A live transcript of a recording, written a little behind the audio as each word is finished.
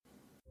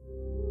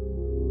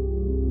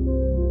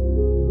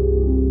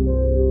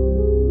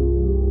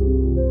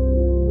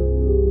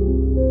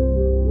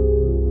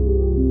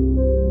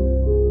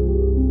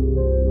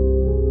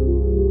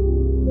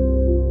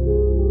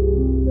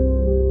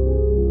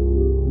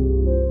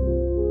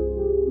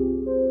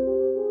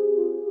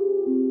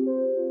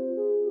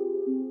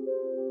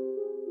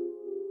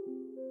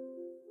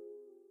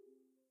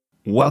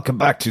Welcome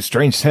back to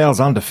Strange Tales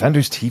on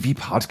Defenders TV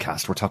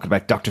podcast. We're talking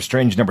about Doctor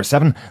Strange number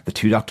 7, The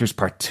Two Doctors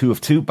Part 2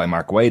 of 2 by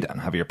Mark Waid and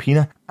Javier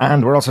Pina.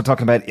 And we're also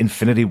talking about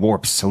Infinity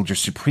Warp Soldier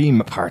Supreme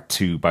Part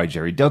 2 by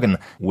Gerry Duggan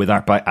with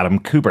art by Adam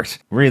Kubert.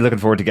 Really looking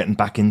forward to getting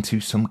back into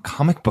some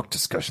comic book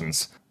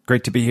discussions.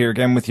 Great to be here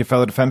again with you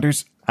fellow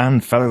Defenders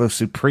and fellow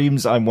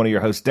Supremes. I'm one of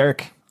your hosts,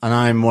 Derek. And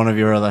I'm one of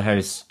your other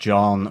hosts,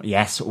 John.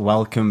 Yes,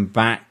 welcome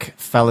back,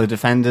 fellow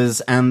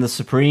Defenders and the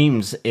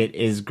Supremes. It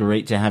is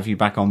great to have you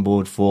back on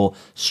board for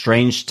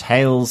Strange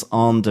Tales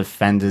on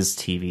Defenders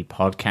TV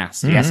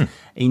podcast. Yes,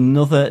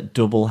 another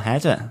double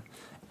header.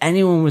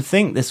 Anyone would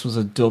think this was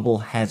a double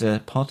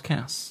header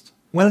podcast.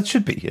 Well, it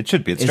should be. It's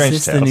Strange Tales.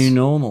 Is this the new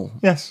normal?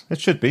 Yes,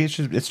 it should be.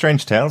 It's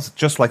Strange Tales.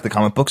 Just like the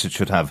comic books, it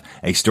should have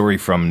a story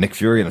from Nick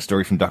Fury and a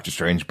story from Doctor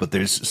Strange. But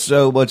there's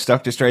so much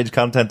Doctor Strange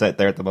content out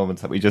there at the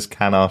moment that we just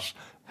cannot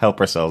help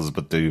ourselves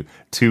but do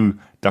two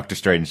Doctor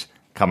Strange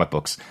comic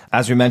books.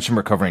 As we mentioned,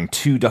 we're covering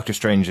two Doctor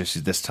Strange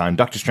issues this time.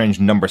 Doctor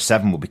Strange number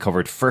 7 will be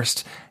covered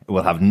first.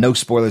 We'll have no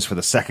spoilers for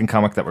the second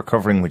comic that we're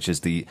covering, which is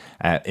the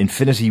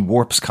Infinity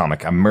Warps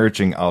comic, a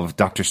merging of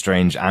Doctor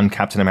Strange and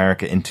Captain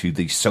America into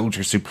the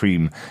Soldier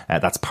Supreme.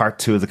 That's part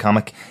 2 of the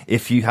comic.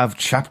 If you have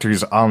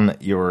chapters on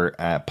your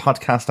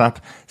podcast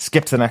app,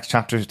 skip to the next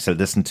chapter to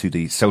listen to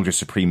the Soldier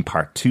Supreme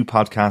Part 2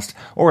 podcast,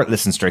 or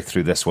listen straight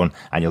through this one,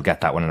 and you'll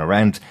get that one in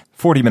around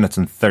 40 minutes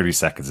and 30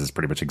 seconds is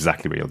pretty much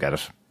exactly where you'll get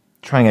it.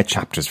 Trying out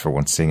chapters for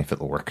once, seeing if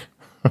it'll work.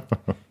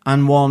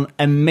 And one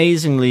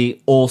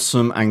amazingly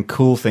awesome and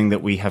cool thing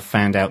that we have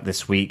found out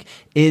this week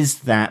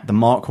is that the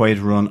Mark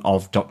Waid run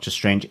of Doctor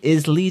Strange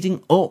is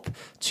leading up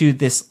to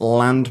this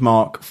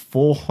landmark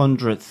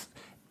 400th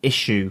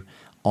issue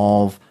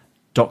of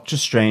Doctor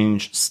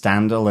Strange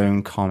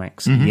standalone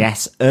comics.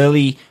 Yes,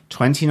 early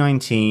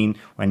 2019,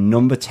 when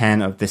number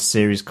 10 of this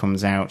series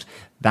comes out,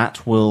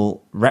 that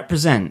will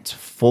represent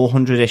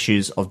 400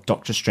 issues of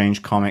Doctor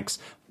Strange comics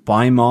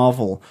by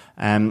Marvel.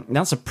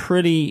 That's a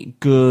pretty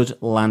good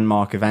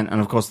landmark event.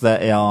 And of course,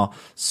 there are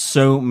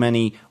so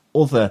many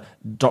other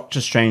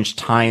Doctor Strange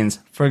tie-ins,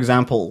 for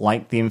example,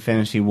 like the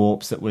Infinity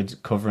Warps that we're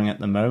covering at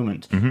the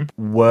moment,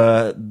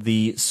 where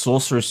the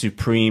Sorcerer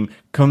Supreme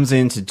comes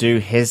in to do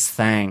his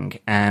thing.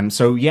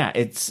 So yeah,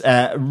 it's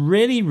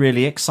really,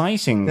 really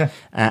exciting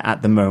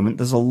at the moment.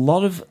 There's a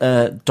lot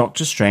of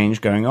Doctor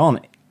Strange going on.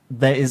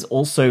 There is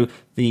also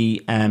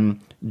the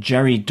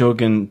Gerry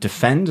Duggan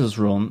Defenders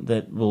run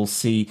that will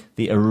see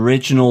the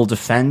original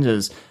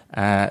Defenders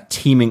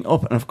teaming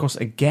up. And of course,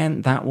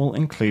 again, that will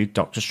include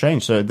Doctor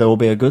Strange. So there will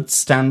be a good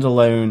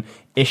standalone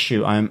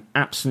issue. I'm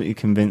absolutely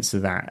convinced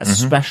of that,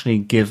 especially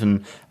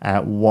given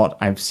what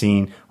I've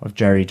seen of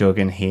Gerry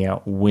Duggan here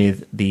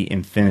with the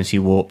Infinity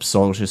Warp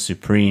Soldier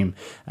Supreme.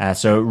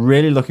 So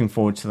really looking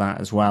forward to that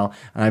as well.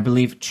 And I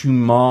believe to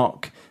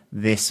mark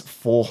this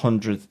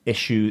 400th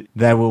issue,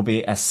 there will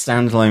be a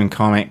standalone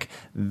comic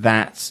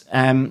that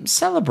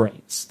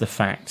celebrates the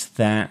fact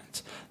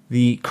that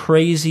the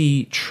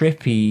crazy,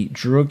 trippy,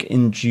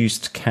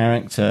 drug-induced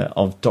character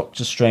of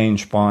Doctor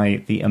Strange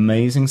by the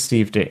amazing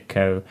Steve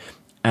Ditko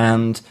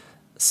and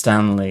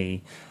Stan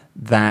Lee,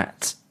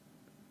 that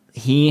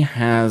he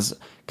has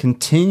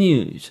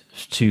continued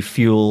to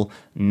fuel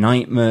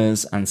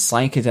nightmares and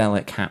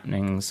psychedelic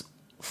happenings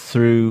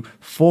through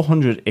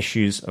 400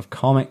 issues of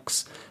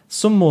comics,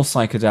 some more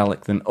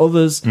psychedelic than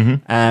others,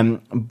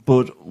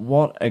 but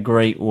what a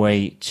great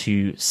way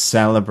to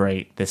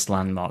celebrate this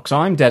landmark. So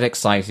I'm dead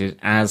excited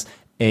as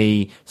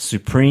a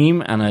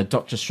Supreme and a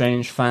Doctor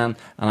Strange fan,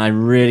 and I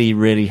really,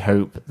 really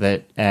hope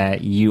that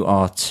you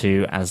are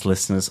too as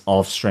listeners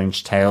of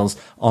Strange Tales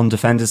on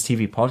Defenders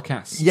TV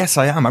podcast. Yes,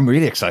 I am. I'm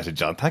really excited,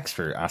 John. Thanks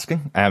for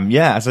asking.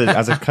 As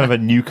a kind of a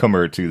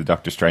newcomer to the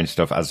Doctor Strange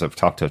stuff, as I've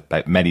talked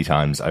about many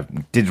times, I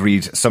did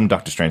read some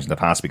Doctor Strange in the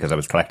past because I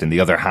was collecting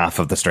the other half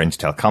of the Strange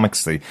Tale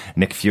comics, the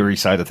Nick Fury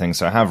side of things,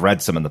 so I have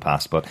read some in the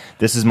past, but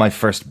this is my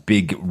first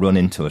big run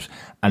into it.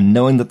 And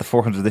knowing that the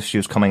 400th issue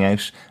is coming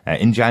out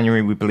in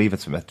January, we believe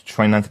it's about the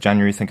 29th of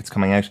January, I think it's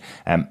coming out.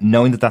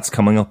 Knowing that that's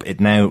coming up, it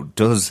now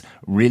does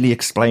really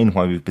explain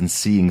why we've been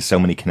seeing so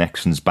many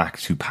connections back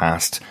to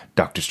past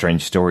Doctor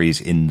Strange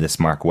stories in this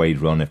Mark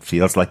Waid run. It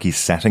feels like he's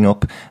setting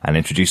up and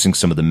introducing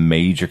some of the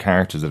major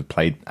characters that have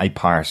played a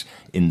part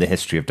in the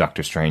history of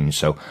Doctor Strange.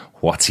 So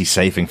what's he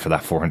saving for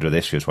that 400th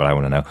issue is what I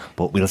want to know.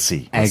 But we'll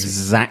see.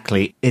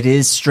 Exactly. It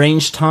is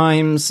strange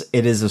times.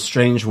 It is a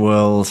strange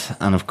world.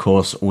 And of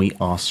course, we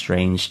are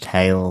Strange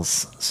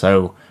Tales.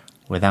 So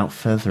without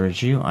further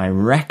ado, I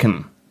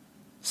reckon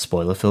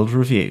spoiler-filled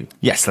review.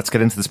 Yes, let's get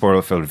into the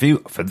spoiler-filled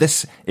review for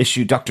this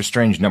issue, Doctor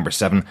Strange number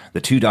 7, The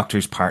Two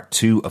Doctors Part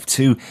 2 of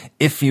 2.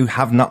 If you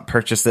have not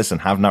purchased this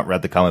and have not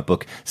read the comic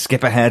book,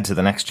 skip ahead to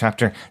the next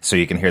chapter so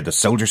you can hear the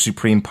Soldier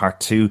Supreme Part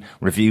 2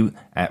 review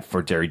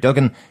for Gerry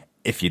Duggan.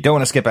 If you don't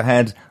want to skip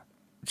ahead,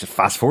 just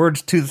fast forward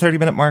to the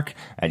 30-minute mark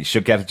and you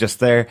should get it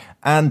just there.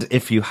 And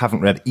if you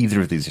haven't read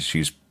either of these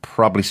issues,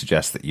 probably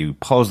suggest that you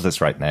pause this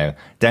right now,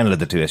 download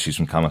the 2 issues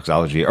from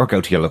Comixology, or go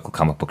to your local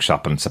comic book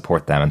shop and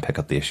support them and pick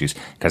up the issues,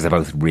 because they're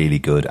both really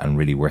good and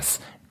really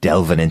worth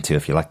delving into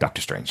if you like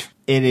Doctor Strange.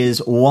 It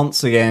is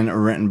once again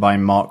written by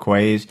Mark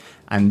Waid,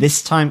 and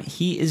this time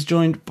he is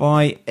joined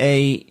by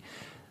a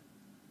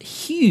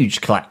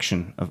huge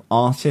collection of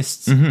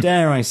artists.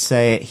 Dare I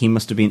say it, he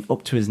must have been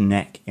up to his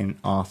neck in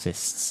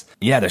artists.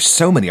 Yeah, there's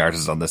so many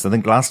artists on this. I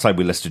think last time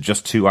we listed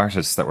just 2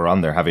 artists that were on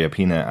there, Javier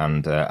Pina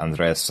and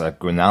Andres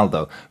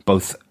Guinaldo,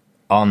 both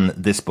on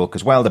this book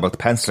as well. They're both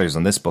pencilers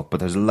on this book, but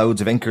there's loads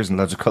of inkers and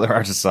loads of colour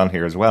artists on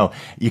here as well.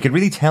 You can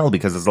really tell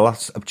because there's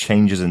lots of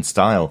changes in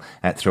style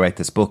throughout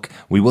this book.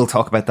 We will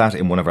talk about that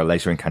in one of our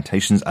later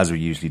incantations, as we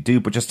usually do,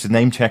 but just to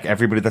name check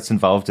everybody that's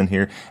involved in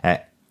here.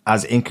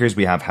 As inkers,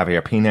 we have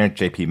Javier Pina,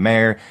 JP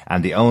Mayer,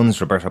 Andy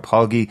Owens, Roberto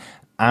Poggi,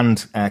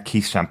 and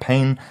Keith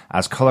Champagne.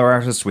 As colour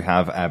artists, we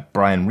have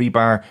Brian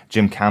Rebar,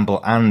 Jim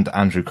Campbell, and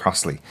Andrew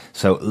Crossley.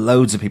 So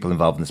loads of people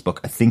involved in this book.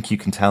 I think you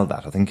can tell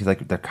that. I think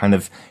they're kind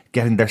of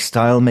getting their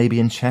style maybe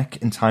in check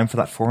in time for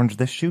that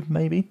 400th issue,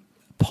 maybe?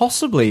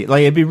 Possibly.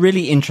 Like, it'd be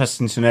really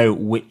interesting to know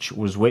which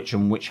was which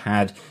and which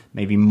had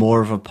maybe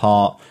more of a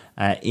part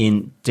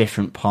in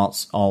different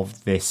parts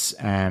of this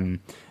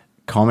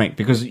comic,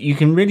 because you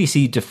can really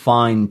see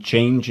defined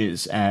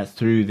changes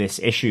through this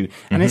issue,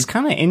 and it's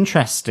kind of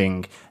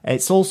interesting.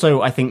 It's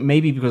also, I think,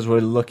 maybe because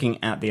we're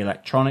looking at the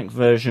electronic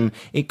version,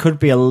 it could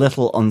be a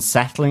little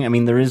unsettling. I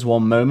mean, there is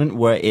one moment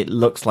where it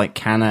looks like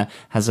Kana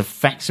has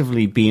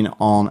effectively been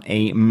on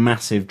a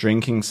massive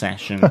drinking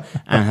session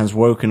and has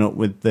woken up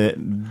with the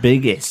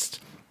biggest,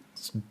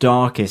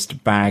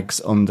 darkest bags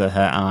under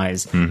her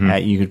eyes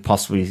you could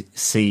possibly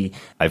see.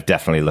 I've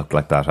definitely looked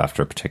like that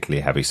after a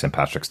particularly heavy St.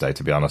 Patrick's Day,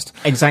 to be honest.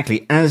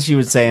 Exactly. As you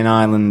would say in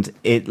Ireland,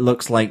 it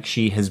looks like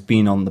she has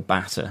been on the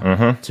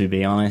batter, to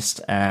be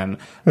honest. A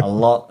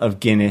lot of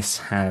Guinness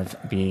have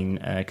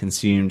been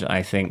consumed,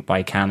 I think,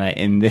 by Kana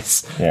in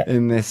this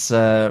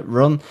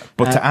run.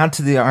 But to add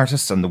to the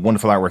artists and the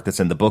wonderful artwork that's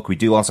in the book, we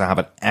do also have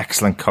an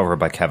excellent cover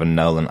by Kevin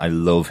Nolan. I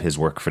love his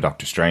work for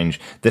Doctor Strange.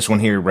 This one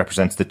here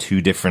represents the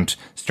 2 different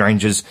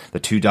Stranges, the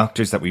 2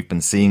 Doctors that we've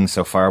been seeing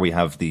so far. We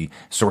have the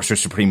Sorcerer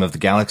Supreme of the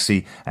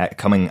Galaxy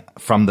coming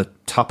from the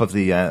top of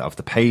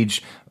the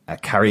page,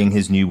 carrying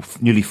his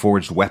newly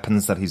forged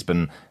weapons that he's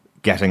been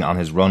getting on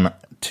his run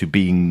to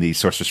being the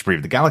Sorcerer Supreme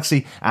of the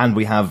Galaxy. And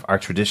we have our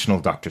traditional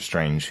Doctor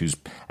Strange,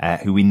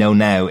 who we know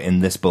now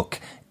in this book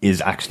is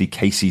actually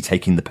Casey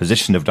taking the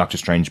position of Doctor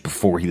Strange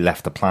before he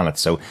left the planet.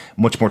 So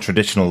much more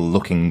traditional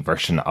looking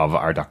version of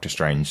our Doctor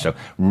Strange. So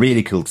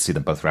really cool to see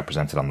them both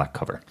represented on that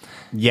cover.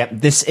 Yep,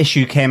 this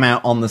issue came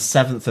out on the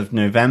 7th of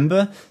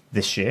November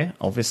this year,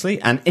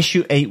 obviously, and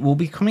issue 8 will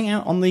be coming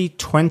out on the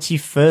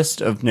 21st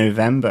of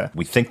November.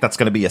 We think that's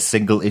going to be a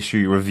single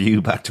issue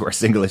review, back to our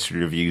single issue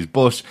reviews,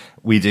 but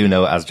we do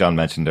know, as John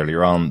mentioned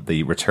earlier on,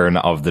 the return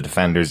of the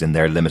Defenders in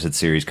their limited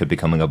series could be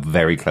coming up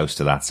very close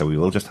to that, so we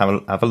will just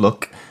have a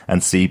look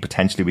and see.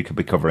 Potentially we could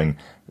be covering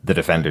the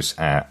Defenders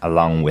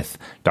along with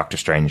Doctor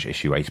Strange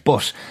issue 8.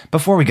 But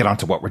before we get on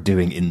to what we're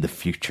doing in the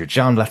future,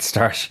 John, let's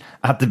start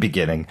at the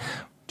beginning.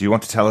 Do you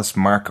want to tell us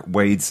Mark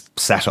Waid's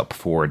setup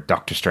for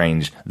Doctor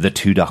Strange, The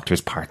 2 Doctors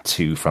Part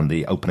 2 from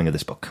the opening of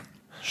this book?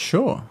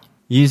 Sure.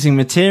 Using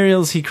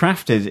materials he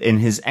crafted in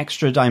his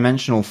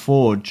extra-dimensional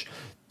forge,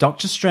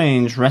 Doctor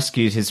Strange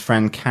rescued his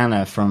friend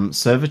Kana from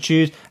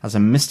servitude as a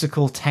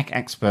mystical tech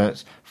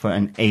expert for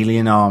an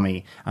alien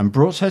army and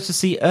brought her to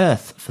see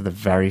Earth for the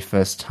very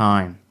first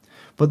time.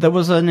 But there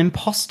was an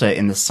imposter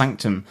in the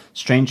sanctum,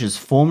 Strange's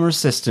former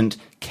assistant,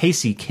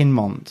 Casey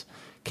Kinmont.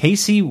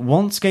 Casey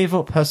once gave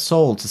up her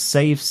soul to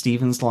save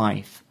Stephen's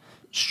life.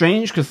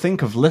 Strange could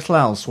think of little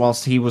else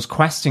whilst he was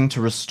questing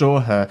to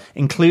restore her,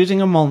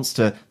 including a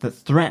monster that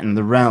threatened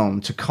the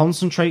realm, to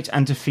concentrate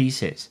and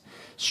defeat it.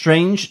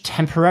 Strange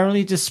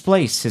temporarily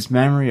displaced his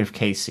memory of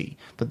Casey,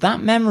 but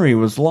that memory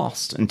was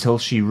lost until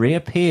she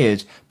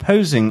reappeared,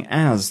 posing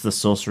as the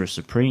Sorcerer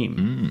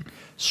Supreme.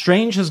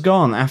 Strange has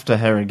gone after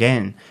her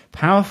again,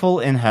 powerful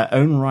in her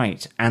own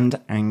right and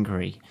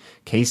angry.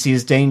 Casey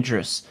is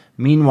dangerous.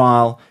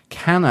 Meanwhile,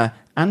 Kana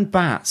and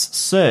Bats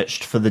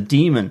searched for the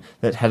demon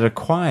that had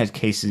acquired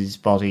Casey's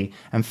body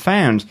and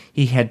found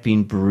he had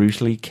been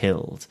brutally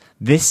killed.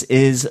 This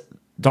is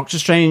Doctor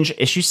Strange,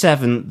 Issue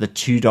 7, The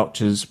 2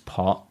 Doctors,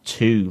 Part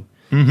 2.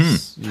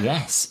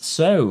 Yes,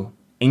 so,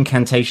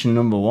 incantation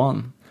number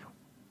 1.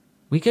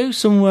 We go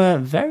somewhere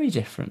very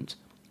different.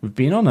 We've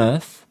been on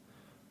Earth.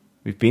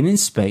 We've been in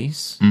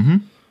space.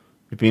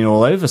 We've been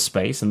all over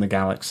space and the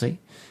galaxy.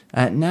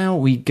 Now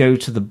we go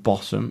to the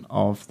bottom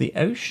of the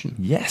ocean.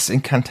 Yes,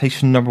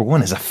 incantation number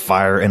 1 is A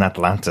Fire in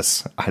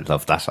Atlantis. I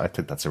love that. I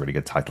think that's a really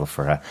good title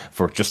for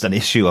just an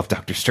issue of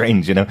Doctor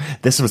Strange. You know,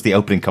 this was the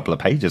opening couple of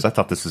pages. I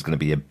thought this was going to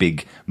be a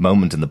big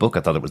moment in the book. I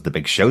thought it was the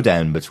big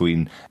showdown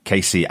between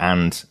Casey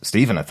and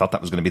Stephen. I thought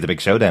that was going to be the big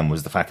showdown,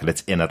 was the fact that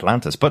it's in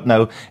Atlantis. But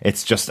no,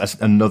 it's just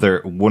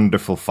another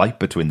wonderful fight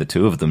between the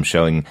 2 of them,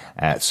 showing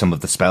some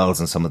of the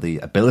spells and some of the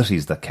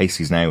abilities that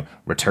Casey's now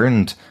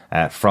returned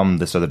from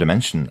this other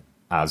dimension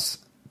as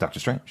Doctor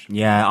Strange.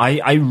 Yeah,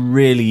 I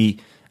really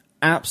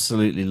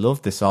absolutely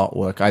love this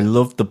artwork. I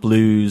love the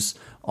blues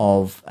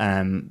of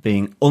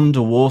being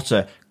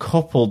underwater,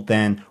 coupled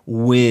then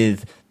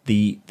with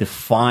the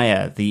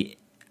fire, the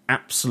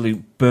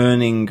absolute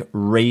burning,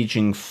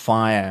 raging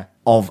fire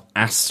of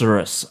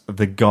Asteros,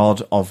 the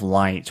god of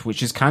light,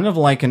 which is kind of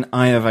like an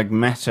Eye of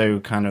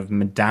Agamotto kind of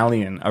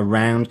medallion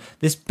around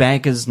this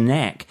beggar's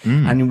neck.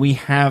 And we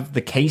have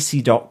the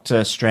Casey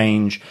Doctor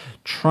Strange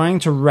trying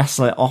to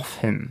wrestle it off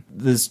him.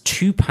 There's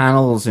 2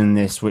 panels in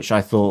this which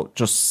I thought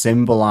just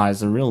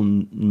symbolize a real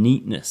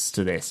neatness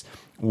to this,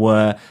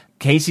 where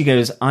Casey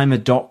goes, "I'm a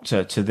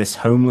doctor," to this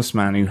homeless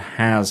man who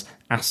has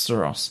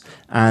Asteros.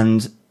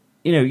 And,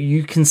 you know,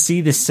 you can see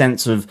this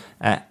sense of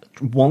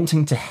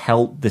wanting to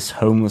help this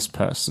homeless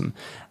person.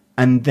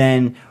 And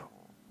then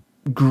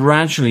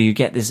gradually you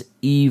get this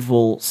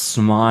evil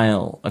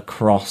smile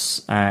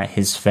across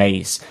his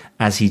face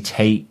as he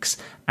takes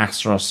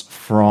Asteros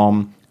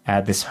from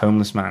this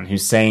homeless man,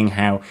 who's saying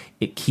how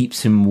it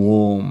keeps him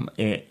warm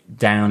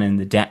down in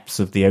the depths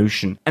of the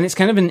ocean. And it's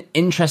kind of an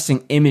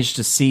interesting image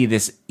to see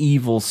this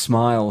evil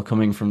smile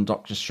coming from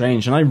Doctor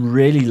Strange. And I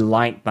really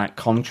like that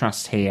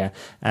contrast here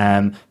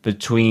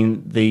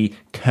between the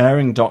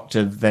caring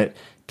doctor that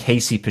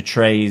Casey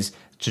portrays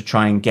to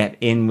try and get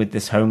in with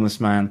this homeless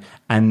man,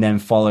 and then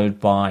followed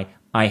by,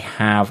 "I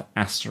have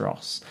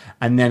Asteros,"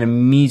 and then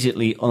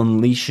immediately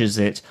unleashes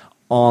it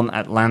on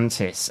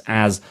Atlantis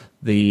as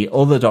the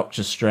other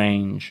Doctor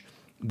Strange,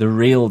 the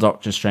real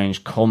Doctor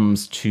Strange,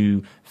 comes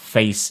to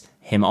face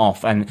him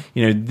off. And,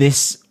 you know,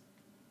 this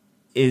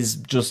is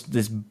just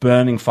this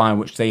burning fire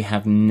which they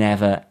have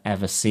never,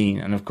 ever seen.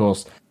 And, of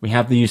course, we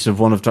have the use of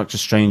one of Doctor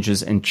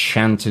Strange's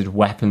enchanted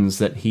weapons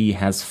that he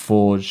has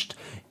forged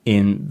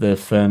in the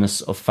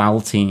Furnace of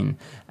Faltine.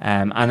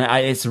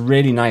 It's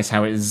really nice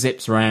how it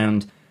zips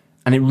around.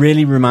 And it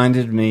really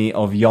reminded me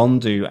of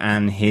Yondu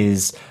and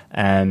his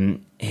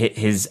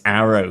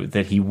arrow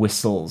that he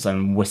whistles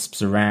and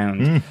wisps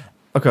around.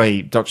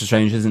 Okay, Doctor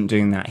Strange isn't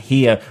doing that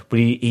here, but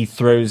he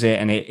throws it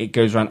and it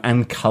goes around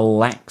and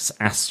collects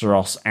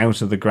Asteros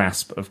out of the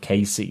grasp of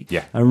Casey.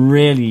 Yeah. And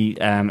really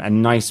a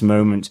nice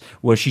moment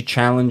where she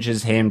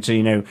challenges him to,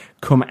 you know,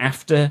 come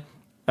after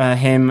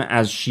him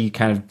as she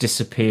kind of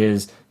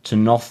disappears to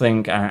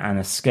nothing and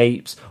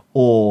escapes,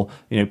 or,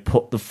 you know,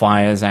 put the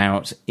fires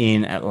out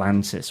in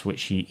Atlantis,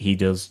 which he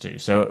does do.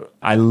 So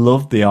I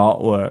love the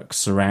artwork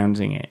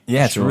surrounding it.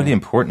 Yeah, it's really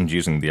important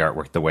using the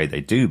artwork the way they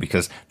do,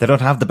 because they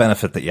don't have the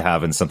benefit that you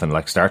have in something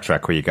like Star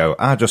Trek, where you go,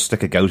 just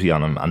stick a goatee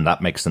on him and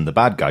that makes him the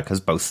bad guy, because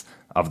both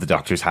of the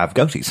Doctors have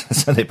goatees,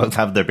 so they both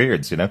have their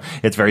beards, you know?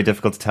 It's very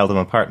difficult to tell them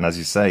apart, and as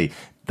you say,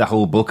 the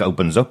whole book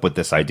opens up with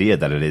this idea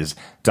that it is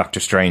Doctor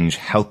Strange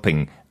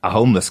helping a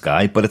homeless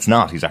guy, but it's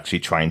not. He's actually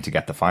trying to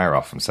get the fire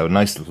off him. So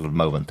nice little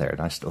moment there,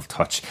 nice little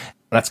touch.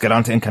 Let's get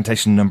on to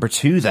incantation number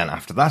 2 then.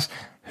 After that,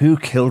 who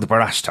killed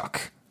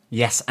Barashtok?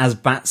 Yes, as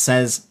Bat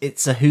says,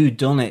 it's a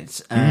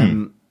whodunit.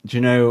 Do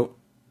you know,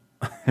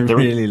 I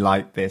really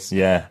like this.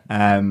 Yeah.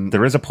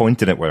 There is a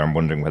point in it where I'm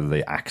wondering whether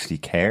they actually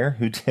care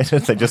who did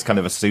it. They just kind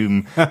of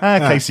assume,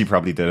 Casey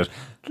probably did it.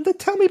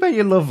 Tell me about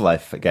your love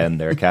life again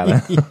there,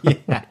 Canna.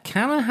 Yeah.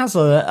 Canna has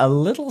a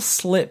little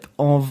slip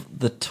of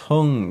the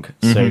tongue,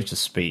 so to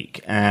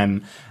speak,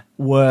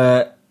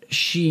 where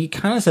she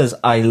kind of says,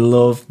 "I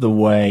love the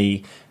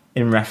way,"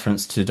 in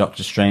reference to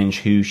Doctor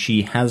Strange, who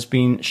she has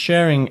been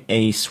sharing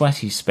a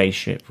sweaty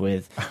spaceship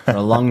with for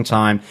a long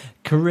time,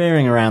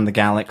 careering around the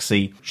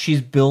galaxy. She's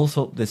built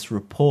up this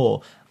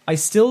rapport. I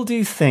still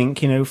do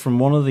think, you know, from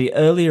one of the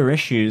earlier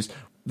issues,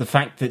 the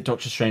fact that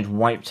Doctor Strange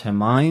wiped her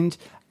mind,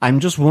 I'm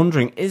just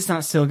wondering, is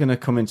that still going to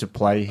come into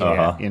play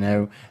here? You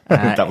know,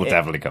 that will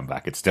definitely come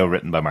back. It's still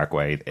written by Mark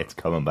Waid. It's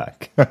coming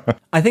back.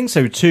 I think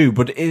so too,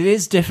 but it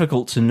is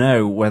difficult to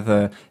know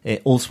whether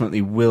it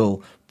ultimately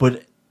will.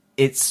 But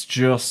it's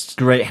just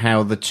great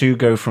how the two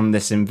go from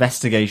this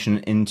investigation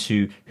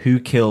into who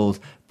killed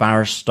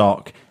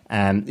Barashtok,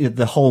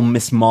 the whole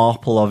Miss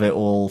Marple of it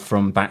all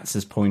from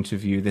Bats' point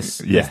of view.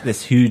 This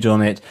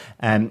whodunit,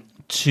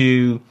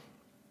 to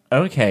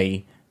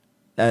okay.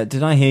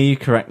 Did I hear you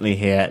correctly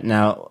here?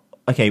 Now,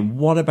 okay,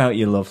 what about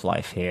your love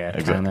life here,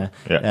 Tanner?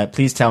 Yeah.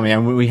 Please tell me.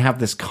 And we have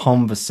this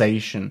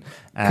conversation.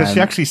 Because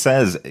she actually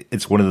says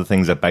it's one of the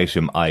things about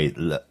him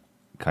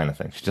kind of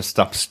thing. She just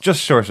stops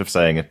just short of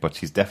saying it, but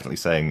she's definitely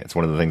saying it's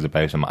one of the things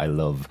about him I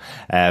love.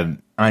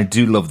 And I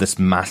do love this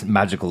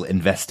magical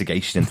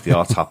investigation into the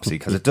autopsy,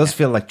 because it does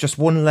feel like just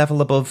one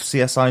level above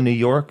CSI New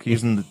York,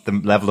 using the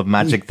level of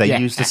magic they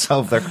use to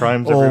solve their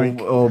crimes every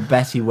week. Or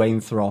Betty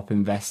Wainthropp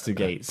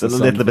investigates. It's a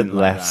little bit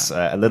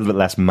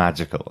less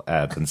magical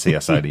than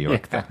CSI New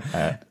York.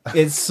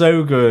 It's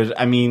so good.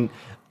 I mean,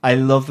 I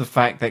love the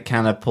fact that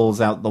Canna pulls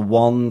out the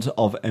wand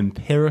of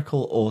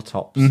empirical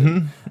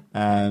autopsy.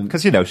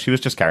 Because, you know, she was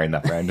just carrying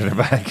that around in her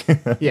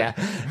bag. Yeah,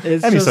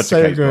 it's just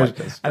so good.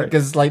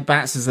 Because, like,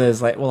 Bats is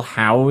there's like, well,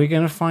 how are we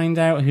going to find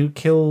out who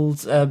killed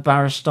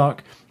Barashtok?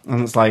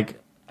 And it's like,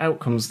 out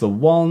comes the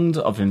wand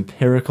of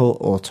empirical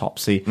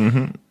autopsy.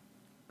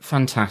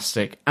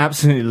 Fantastic.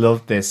 Absolutely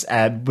love this.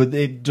 But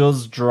it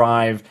does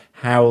drive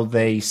how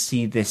they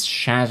see this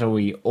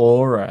shadowy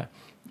aura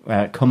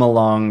come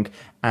along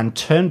and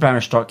turn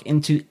Barstock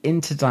into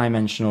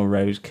interdimensional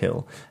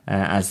roadkill,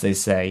 as they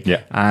say.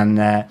 Yeah.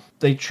 And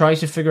they try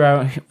to figure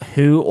out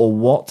who or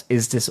what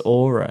is this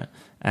aura.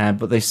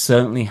 But they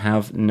certainly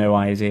have no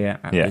idea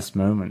at this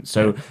moment.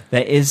 So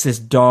there is this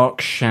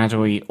dark,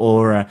 shadowy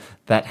aura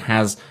that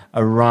has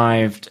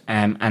arrived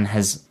and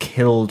has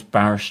killed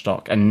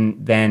Barstock.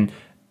 And then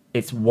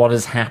it's what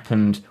has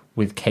happened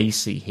with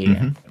Casey here.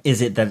 Mm-hmm.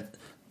 Is it that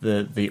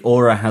the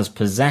aura has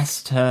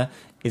possessed her?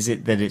 Is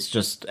it that it's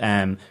just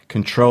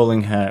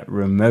controlling her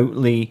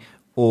remotely?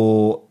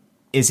 Or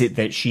is it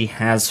that she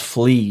has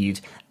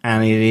fled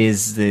and it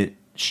is that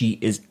she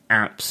is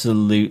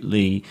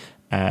absolutely...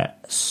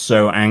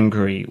 so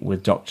angry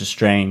with Doctor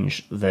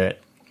Strange that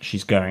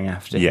she's going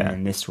after him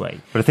in this way.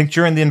 But I think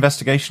during the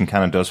investigation,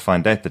 Canon does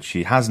find out that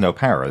she has no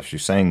power.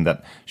 She's saying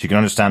that she can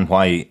understand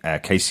why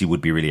Casey would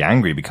be really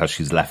angry because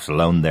she's left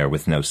alone there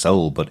with no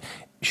soul, but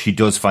she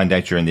does find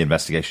out during the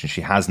investigation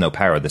she has no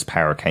power. This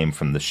power came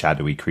from the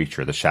shadowy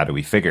creature, the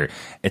shadowy figure.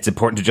 It's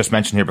important to just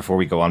mention here before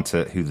we go on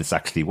to who this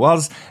actually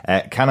was.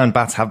 Canon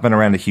Bats have been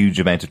around a huge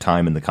amount of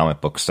time in the comic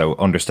books, so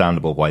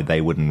understandable why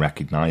they wouldn't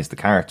recognise the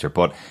character.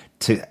 But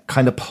to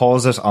kind of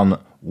pause it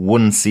on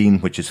one scene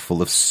which is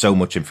full of so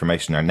much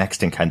information, our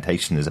next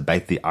incantation is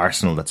about the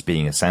arsenal that's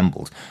being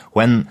assembled.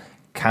 When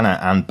Kana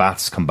and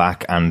Bats come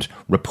back and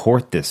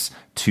report this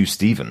to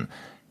Stephen,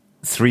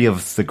 three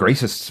of the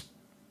greatest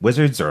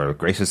wizards or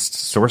greatest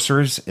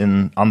sorcerers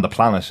on the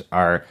planet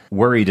are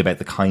worried about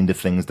the kind of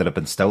things that have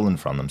been stolen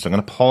from them. So I'm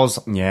going to pause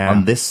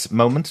on this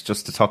moment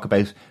just to talk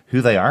about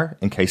who they are,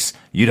 in case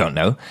you don't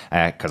know,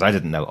 because I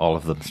didn't know all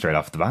of them straight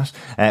off the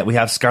bat. We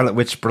have Scarlet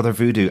Witch, Brother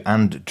Voodoo,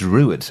 and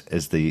Druid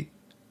is the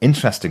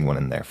interesting one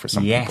in there for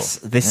some people. Yes,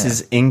 this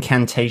is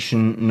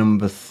incantation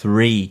number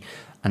 3.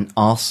 An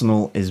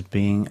arsenal is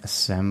being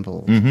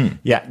assembled. Mm-hmm.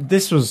 Yeah,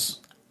 this was...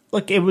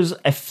 Look, it was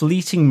a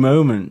fleeting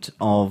moment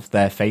of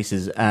their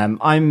faces.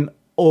 I'm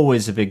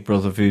always a big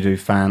Brother Voodoo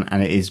fan,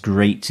 and it is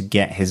great to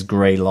get his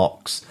grey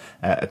locks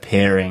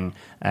appearing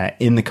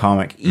in the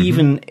comic,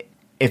 even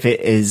if it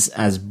is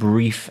as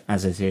brief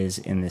as it is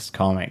in this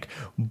comic.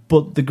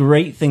 But the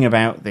great thing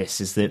about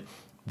this is that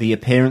the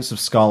appearance of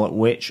Scarlet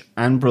Witch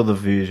and Brother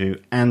Voodoo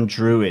and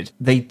Druid,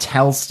 they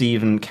tell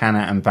Stephen, Kana,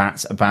 and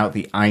Bats about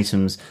the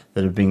items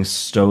that are being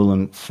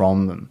stolen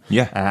from them.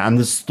 Yeah. And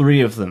there's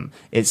 3 of them.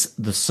 It's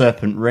the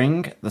Serpent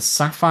Ring, the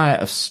Sapphire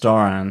of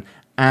Storan,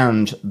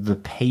 and the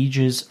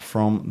pages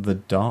from the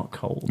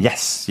Darkhold.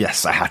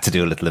 Yes, I had to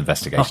do a little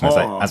investigation,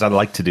 as I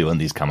like to do on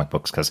these comic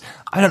books, because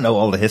I don't know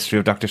all the history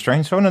of Doctor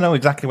Strange, so I want to know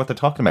exactly what they're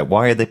talking about.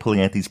 Why are they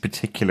pulling out these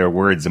particular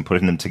words and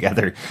putting them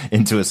together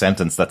into a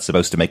sentence that's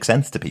supposed to make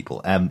sense to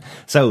people?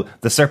 So,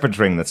 the Serpent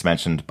Ring that's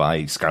mentioned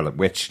by Scarlet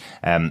Witch,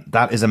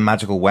 that is a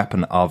magical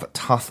weapon of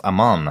Toth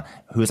Amon,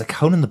 who is a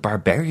Conan the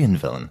Barbarian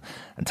villain.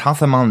 And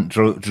Toth Amon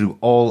drew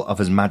all of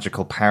his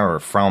magical power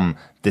from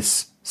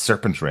this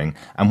Serpent Ring,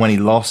 and when he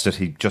lost it,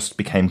 he just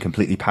became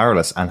completely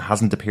powerless and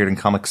hasn't appeared in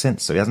comics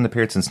since. So he hasn't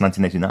appeared since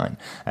 1989.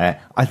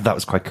 I thought that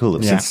was quite cool.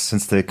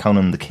 Since the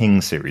Conan the King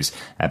series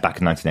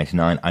back in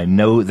 1989. I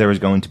know there is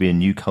going to be a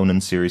new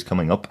Conan series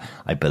coming up.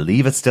 I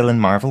believe it's still in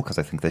Marvel because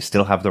I think they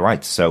still have the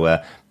rights.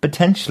 So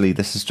potentially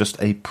this is just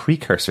a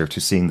precursor to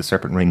seeing the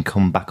Serpent Ring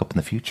come back up in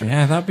the future.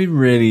 Yeah, that'd be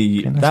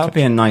really that would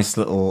be a nice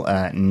little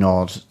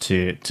nod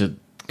to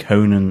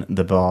Conan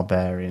the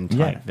Barbarian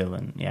type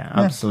villain. Yeah,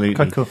 absolutely.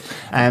 Quite cool.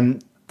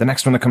 The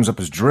next one that comes up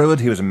is Druid.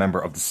 He was a member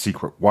of the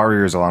Secret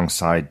Warriors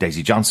alongside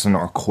Daisy Johnson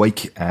or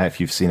Quake, if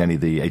you've seen any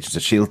of the Agents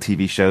of S.H.I.E.L.D.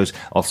 TV shows.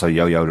 Also,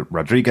 Yo-Yo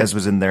Rodriguez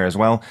was in there as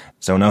well.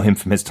 So know him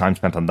from his time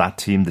spent on that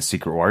team, the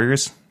Secret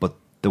Warriors. But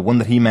the one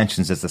that he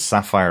mentions is the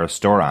Sapphire of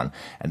Storan.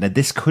 And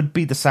this could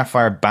be the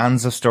Sapphire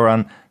Bands of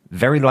Storan.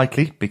 Very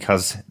likely,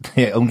 because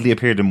they only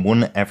appeared in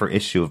one ever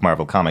issue of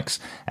Marvel Comics.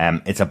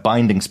 It's a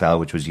binding spell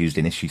which was used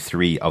in issue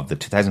 3 of the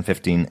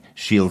 2015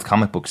 S.H.I.E.L.D.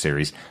 comic book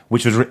series,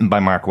 which was written by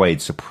Mark Waid,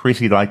 so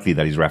pretty likely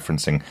that he's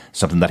referencing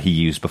something that he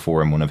used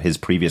before in one of his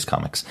previous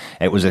comics.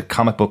 It was a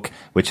comic book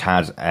which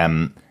had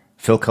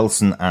Phil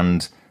Coulson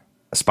and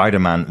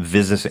Spider-Man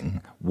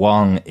visiting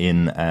Wong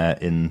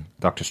in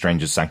Doctor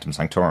Strange's Sanctum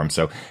Sanctorum,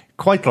 so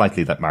quite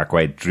likely that Mark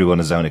Waid drew on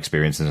his own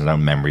experience and his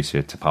own memories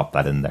to pop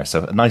that in there.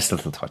 So a nice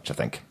little touch, I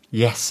think.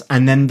 Yes,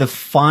 and then the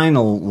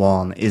final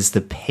one is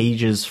the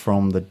pages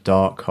from the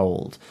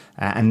Darkhold.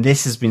 And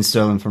this has been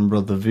stolen from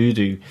Brother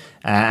Voodoo.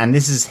 And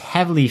this is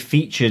heavily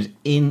featured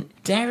in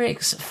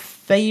Derek's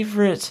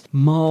favourite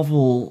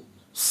Marvel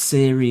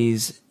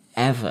series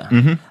ever.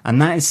 Mm-hmm.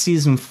 And that is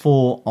season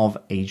 4 of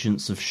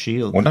Agents of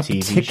S.H.I.E.L.D. Well, not TV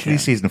particularly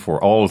show. Season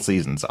 4, all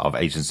seasons of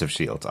Agents of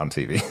S.H.I.E.L.D. on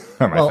TV.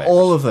 Well,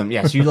 all of them,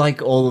 yes, you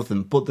like all of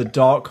them. But the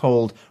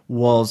Darkhold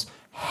was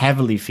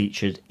heavily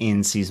featured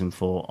in season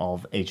 4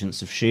 of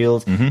Agents of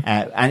S.H.I.E.L.D. Mm-hmm.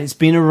 And it's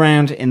been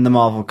around in the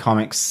Marvel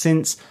Comics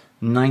since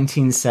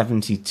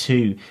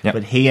 1972. Yep.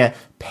 But here,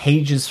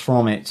 pages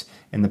from it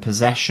in the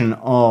possession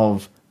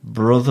of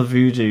Brother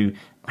Voodoo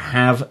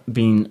have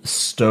been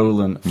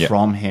stolen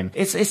from him.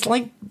 It's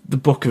like the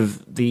book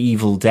of the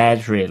Evil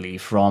Dead, really,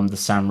 from the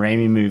Sam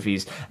Raimi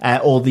movies,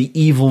 or the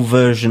evil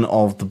version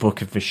of the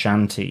Book of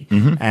Vishanti.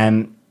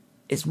 Mm-hmm.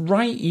 it's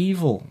right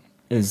evil,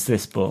 is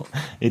this book.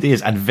 It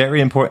is, and very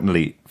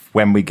importantly,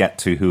 when we get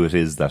to who it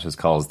is that has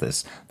caused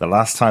this, the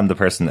last time the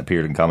person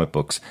appeared in comic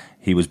books,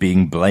 he was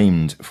being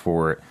blamed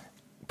for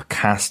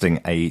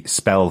casting a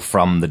spell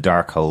from the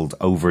Darkhold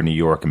over New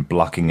York and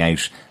blocking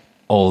out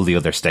all the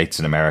other states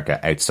in America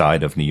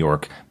outside of New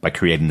York by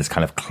creating this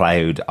kind of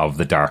cloud of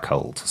the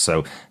Darkhold.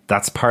 So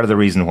that's part of the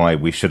reason why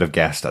we should have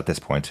guessed at this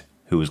point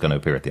who was going to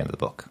appear at the end of the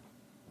book.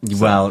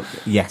 Well,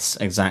 yes,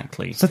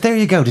 exactly. So there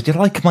you go. Did you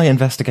like my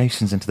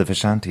investigations into the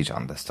Vishanti,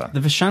 John, this time? The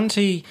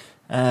Vishanti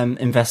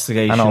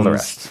investigations... And all the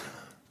rest.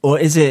 Or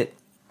is it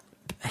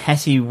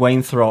Hetty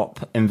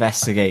Wainthropp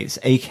Investigates,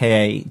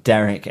 a.k.a.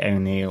 Derek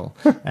O'Neill,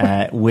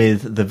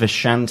 with the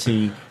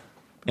Vishanti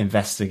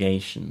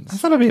investigations? I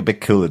thought it'd be a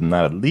bit cooler than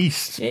that, at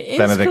least.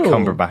 Benedict cool.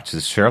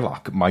 Cumberbatch's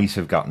Sherlock might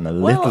have gotten a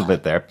little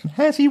bit there.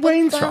 Hetty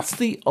Wainthropp. That's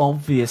the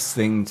obvious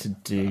thing to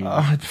do.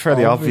 I prefer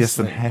the obvious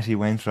than Hetty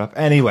Wainthropp.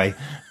 Anyway,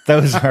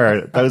 those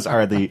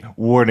are the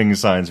warning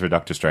signs for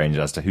Doctor Strange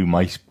as to who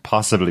might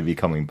possibly be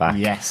coming back.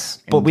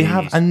 Yes, but we indeed.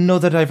 have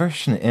another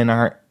diversion in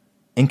our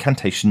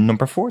incantation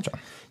number 4, John.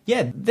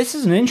 Yeah, this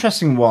is an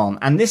interesting one,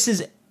 and this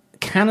is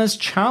Kanna's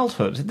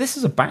childhood. This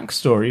is a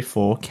backstory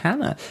for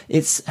Kanna.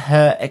 It's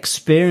her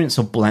experience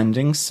of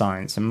blending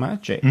science and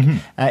magic.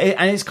 And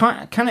it's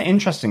kind of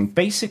interesting.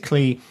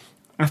 Basically,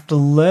 after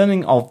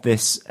learning of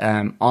this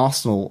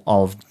arsenal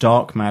of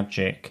dark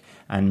magic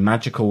and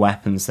magical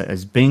weapons that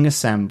is being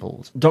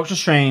assembled, Doctor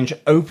Strange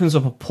opens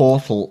up a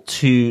portal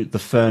to the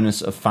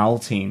Furnace of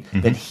Faltine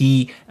that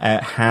he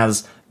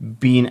has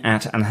been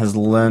at and has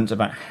learned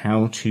about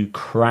how to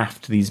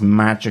craft these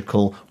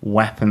magical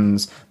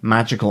weapons,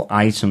 magical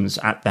items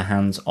at the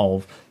hands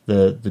of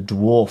the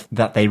dwarf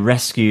that they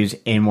rescued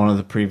in one of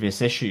the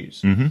previous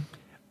issues.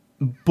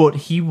 But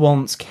he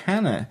wants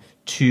Kanna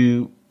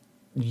to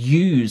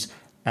use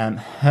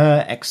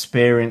her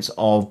experience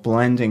of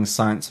blending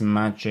science and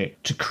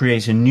magic to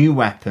create a new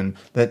weapon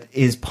that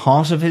is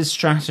part of his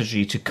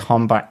strategy to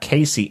combat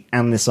Casey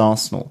and this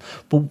arsenal.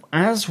 But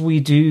as we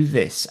do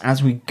this,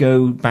 as we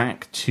go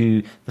back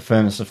to the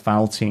Furnace of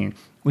Faltine,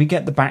 we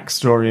get the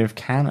backstory of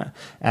Kanna.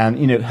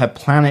 Her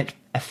planet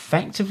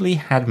effectively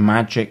had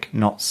magic,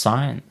 not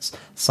science.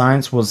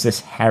 Science was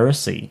this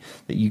heresy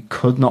that you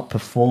could not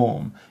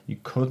perform, you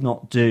could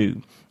not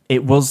do.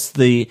 It was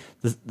the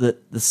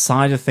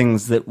side of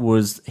things that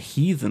was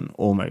heathen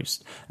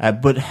almost.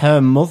 But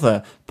her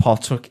mother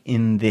partook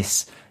in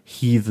this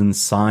heathen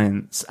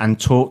science and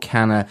taught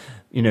Kanna,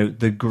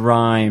 the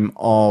grime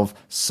of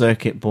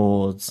circuit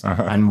boards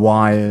and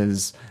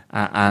wires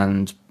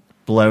and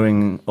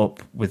blowing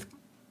up with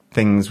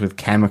things with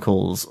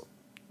chemicals.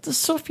 The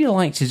stuff you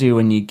like to do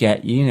when you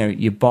get,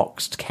 your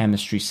boxed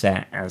chemistry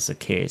set as a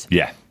kid.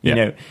 Yeah.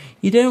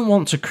 You don't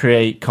want to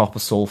create copper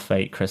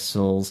sulfate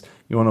crystals.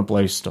 You want to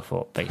blow stuff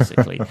up,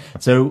 basically.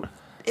 So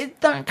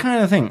that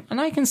kind of thing.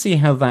 And I can see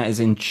how that is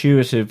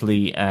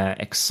intuitively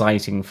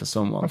exciting for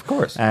someone. Of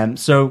course.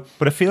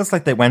 But it feels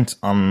like they went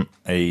on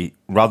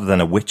rather than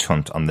a witch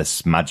hunt on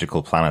this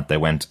magical planet, they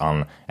went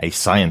on a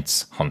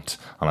science hunt,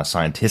 on a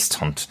scientist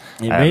hunt.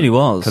 It really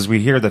was. Because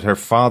we hear that her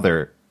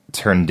father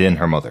turned in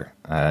her mother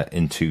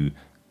into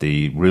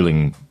the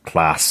ruling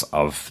class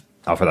of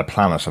the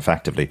planet,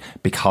 effectively,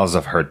 because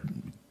of her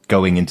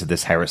going into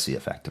this heresy,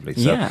 effectively.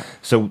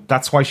 So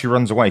that's why she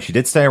runs away. She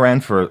did stay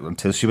around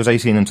until she was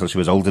 18, until she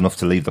was old enough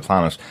to leave the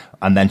planet,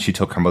 and then she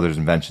took her mother's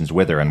inventions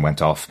with her and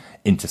went off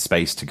into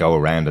space to go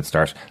around and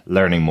start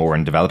learning more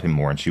and developing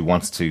more. And she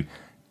wants to,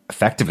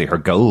 effectively, her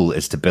goal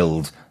is to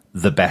build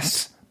the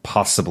best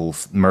possible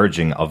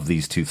merging of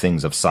these two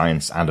things, of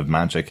science and of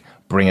magic,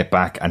 bring it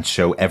back and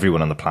show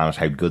everyone on the planet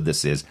how good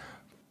this is.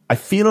 I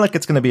feel like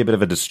it's going to be a bit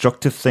of a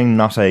destructive thing,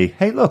 not a,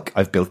 hey, look,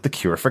 I've built the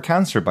cure for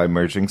cancer by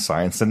merging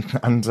science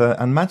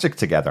and magic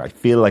together. I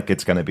feel like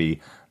it's going to be,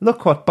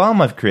 look what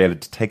bomb I've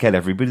created to take out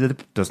everybody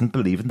that doesn't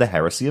believe in the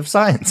heresy of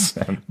science.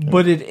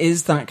 But it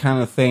is that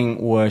kind of thing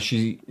where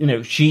she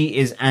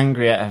is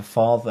angry at her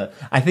father.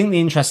 I think the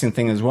interesting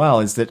thing as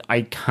well is that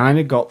I kind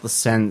of got the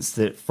sense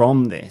that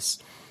from this,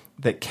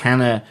 that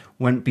Kanna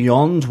went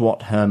beyond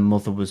what her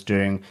mother was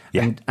doing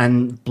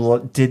and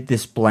did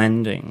this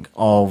blending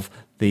of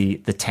the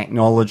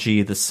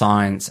technology, the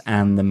science,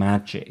 and the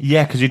magic.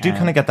 Yeah, because you do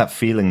kind of get that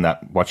feeling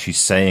that what she's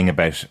saying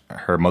about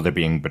her mother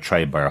being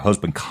betrayed by her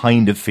husband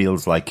kind of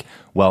feels like,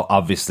 well,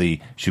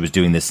 obviously she was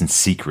doing this in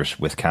secret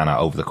with Kanna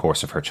over the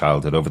course of her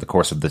childhood, over the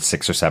course of the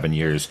 6 or 7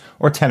 years,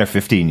 or 10 or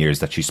 15 years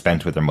that she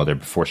spent with her mother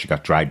before she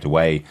got dragged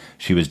away.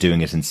 She was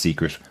doing it in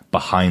secret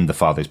behind the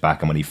father's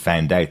back, and when he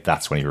found out,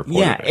 that's when he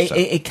reported it.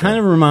 It kind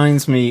of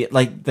reminds me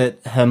like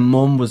that her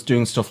mum was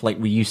doing stuff like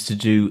we used to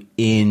do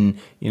in,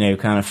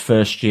 kind of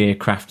first year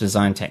craft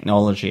design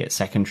technology at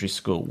secondary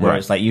school, where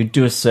it's like you'd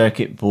do a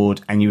circuit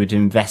board and you would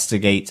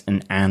investigate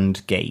an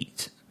AND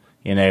gate,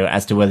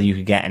 as to whether you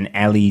could get an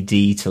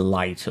LED to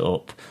light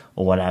up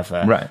or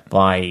whatever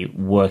by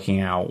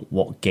working out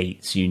what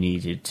gates you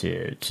needed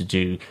to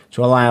do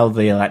to allow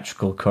the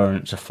electrical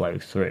current to flow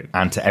through.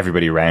 And to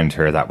everybody around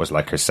her, that was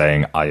like her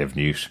saying, "Eye of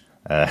Newt,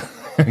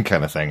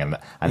 kind of thing, and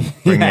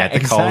bringing out the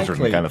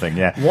cauldron kind of thing.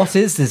 Yeah. What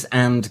is this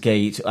and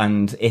gate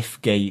and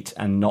if gate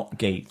and not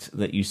gate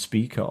that you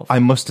speak of? I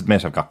must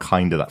admit, I've got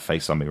kind of that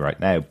face on me right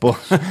now, but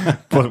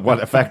what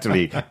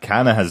effectively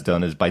Kana has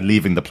done is by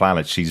leaving the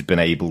planet, she's been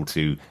able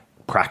to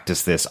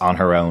practice this on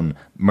her own,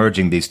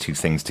 merging these two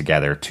things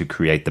together to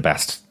create the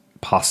best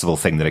possible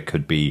thing that it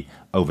could be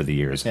over the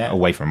years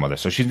away from her mother.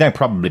 So she's now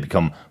probably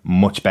become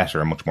much better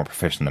and much more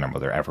proficient than her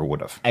mother ever would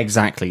have.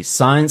 Exactly.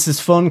 Science is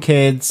fun,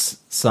 kids.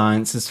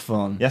 Science is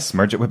fun. Yes,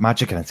 merge it with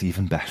magic and it's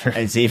even better.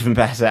 It's even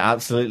better,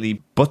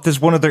 absolutely. But there's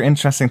one other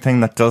interesting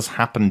thing that does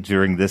happen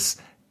during this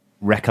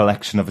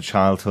recollection of a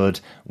childhood.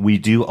 We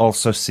do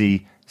also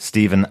see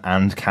Stephen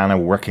and Kana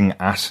working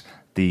at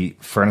the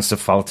Furnace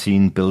of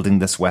Faltine, building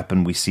this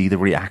weapon. We see the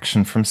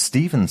reaction from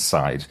Stephen's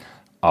side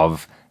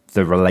of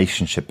the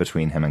relationship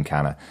between him and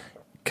Kana.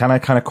 Kana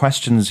kind of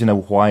questions,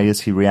 why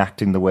is he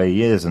reacting the way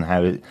he is, and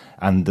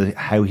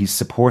how he's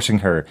supporting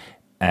her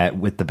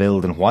with the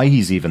build, and why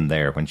he's even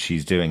there when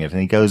she's doing it.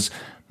 And he goes,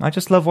 I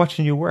just love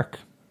watching you work.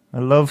 I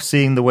love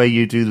seeing the way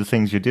you do the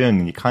things you're doing.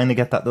 And you kind of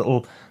get that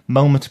little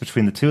moment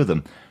between the two of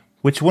them,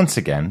 which once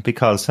again,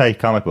 because, hey,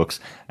 comic books,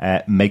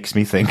 makes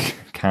me think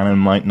Kana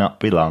might not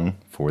be long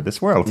for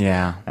this world.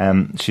 Yeah.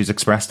 She's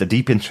expressed a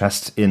deep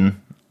interest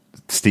in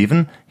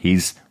Stephen.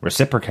 He's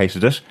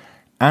reciprocated it.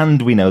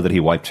 And we know that he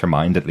wiped her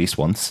mind at least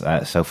once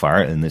so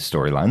far in this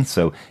storyline.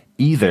 So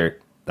either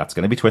that's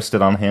going to be twisted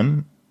on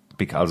him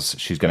because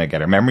she's going to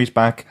get her memories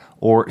back,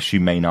 or she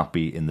may not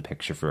be in the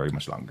picture for very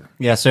much longer.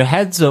 Yeah, so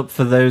heads up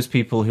for those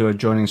people who are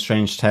joining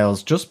Strange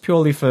Tales just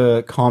purely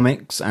for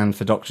comics and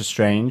for Doctor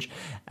Strange.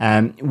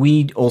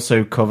 We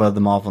also cover the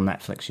Marvel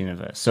Netflix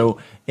universe. So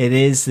it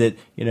is that,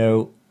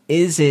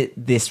 is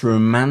it this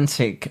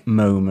romantic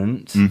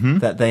moment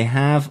that they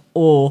have,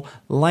 or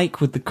like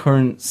with the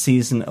current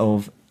season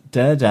of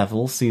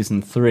Daredevil,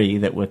 season 3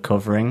 that we're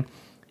covering,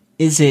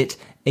 is it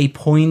a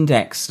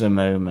Poindexter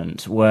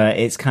moment where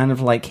it's kind of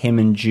like him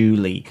and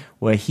Julie,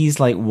 where he's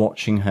like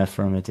watching her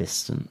from a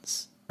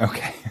distance?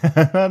 Okay.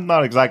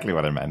 Not exactly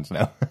what I meant,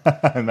 no.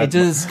 It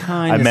does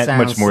kind of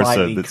sound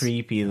slightly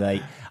creepy,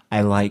 like,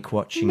 I like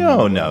watching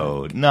No,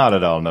 not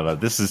at all. No.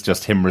 This is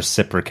just him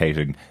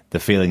reciprocating the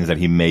feelings that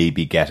he may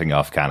be getting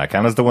off Kana.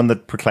 Kana's the one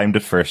that proclaimed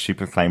it first. She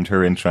proclaimed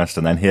her interest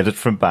and then hid it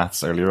from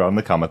Bats earlier on in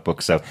the comic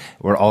book. So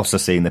we're also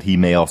seeing that he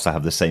may also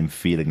have the same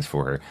feelings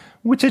for her,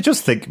 which I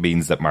just think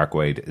means that Mark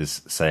Waid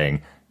is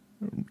saying,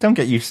 don't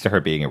get used to her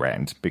being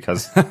around,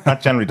 because that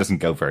generally doesn't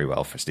go very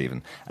well for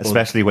Stephen,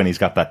 especially when he's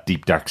got that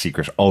deep, dark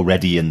secret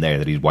already in there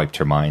that he's wiped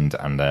her mind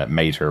and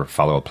made her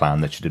follow a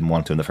plan that she didn't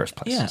want to in the first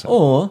place. Yeah, so.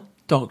 Or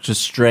Doctor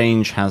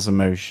Strange has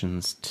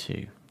emotions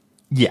too.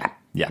 Yeah,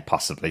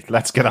 possibly.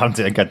 Let's get on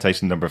to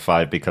incantation number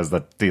 5, because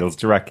that deals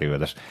directly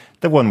with it.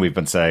 The one we've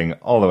been saying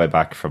all the way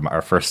back from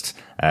our first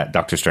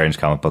Doctor Strange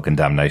comic book in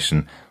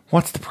Damnation.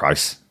 What's the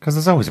price? Because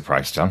there's always a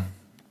price, John.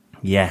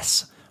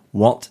 Yes.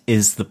 What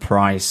is the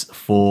price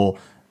for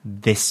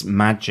this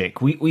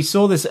magic? We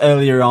saw this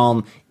earlier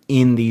on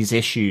in these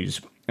issues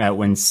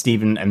when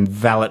Stephen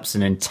envelops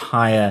an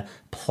entire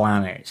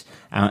planet,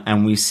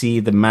 and we see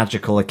the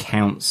magical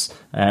accounts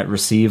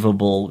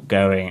receivable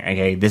going,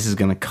 okay, this is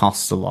going to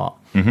cost a lot.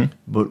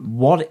 But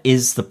what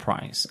is the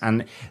price?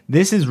 And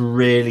this is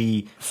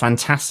really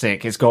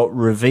fantastic. It's got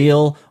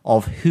reveal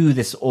of who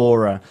this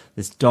aura,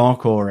 this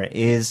dark aura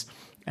is.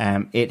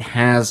 It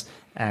has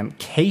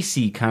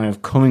Casey kind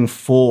of coming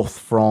forth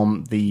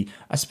from the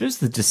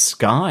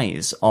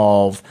disguise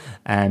of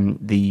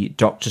the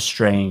Doctor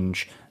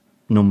Strange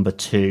number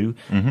 2,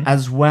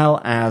 as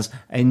well as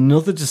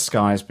another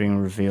disguise being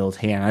revealed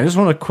here. And I just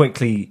want to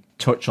quickly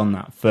touch on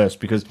that first,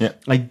 because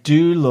I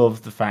do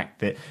love the fact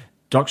that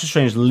Doctor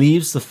Strange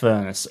leaves the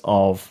furnace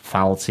of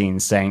Faltine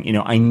saying,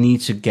 I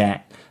need to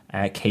get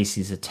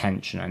Casey's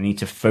attention. I need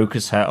to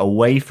focus her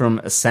away from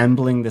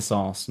assembling this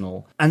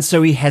arsenal. And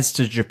so he heads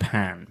to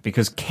Japan,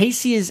 because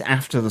Casey is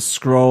after the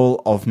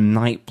scroll of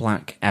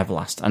Nightblack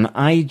Everlast. And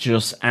I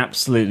just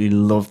absolutely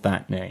love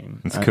that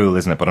name. It's cool,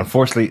 isn't it? But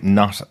unfortunately,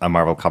 not a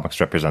Marvel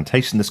Comics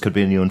representation. This could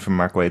be a new one from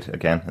Mark Waid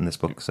again in this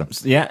book. So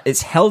yeah,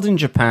 it's held in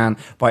Japan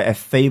by a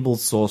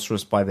fabled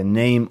sorceress by the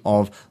name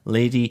of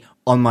Lady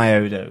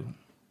Onmyodo.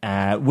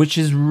 Which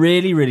is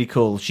really, really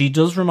cool. She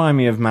does remind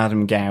me of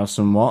Madame Gao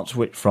somewhat,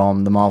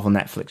 from the Marvel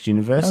Netflix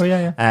universe. Oh,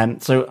 yeah.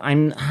 So I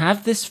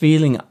have this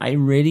feeling I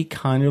really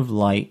kind of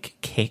like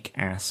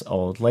kick-ass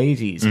old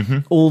ladies.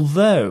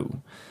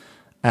 Although,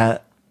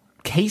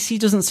 Casey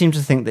doesn't seem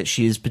to think that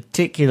she is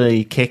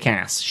particularly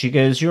kick-ass. She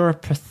goes, you're a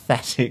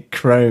pathetic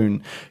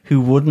crone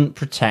who wouldn't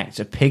protect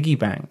a piggy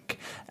bank.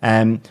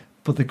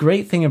 But the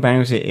great thing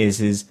about it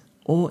is,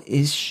 or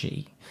is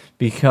she?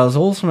 Because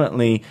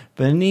ultimately,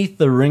 beneath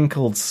the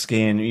wrinkled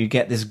skin, you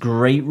get this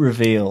great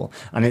reveal.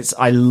 And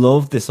I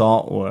love this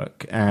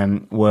artwork,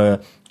 where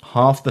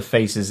half the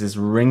face is this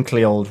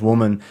wrinkly old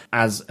woman,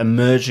 as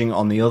emerging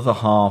on the other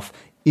half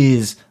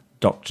is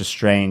Doctor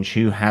Strange,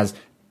 who has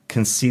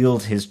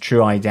concealed his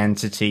true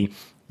identity.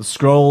 The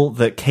scroll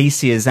that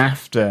Casey is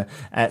after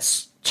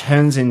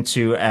turns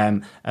into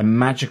a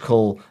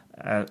magical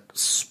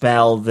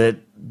spell that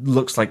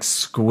looks like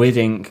squid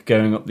ink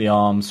going up the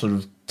arm, sort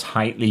of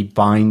tightly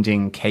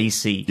binding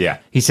Casey. Yeah.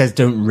 He says,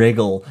 don't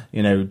wriggle,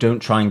 don't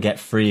try and get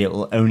free. It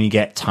will only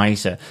get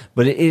tighter.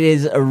 But it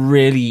is a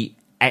really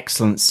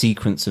excellent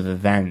sequence of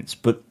events.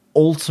 But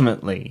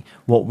ultimately,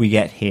 what we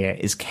get here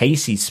is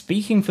Casey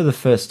speaking for the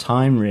first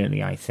time,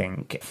 really, I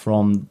think,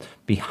 from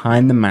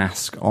behind the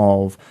mask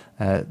of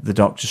the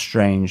Doctor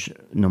Strange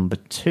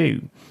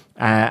 #2.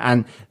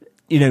 And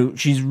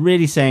she's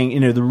really saying,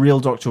 the real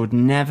Doctor would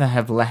never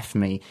have left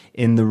me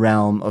in the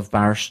realm of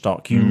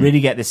Barstock. You really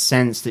get this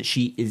sense that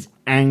she is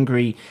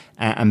angry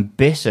and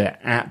bitter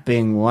at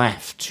being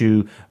left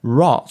to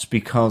rot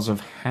because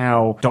of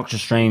how Doctor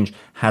Strange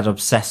had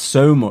obsessed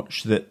so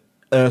much that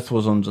Earth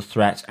was under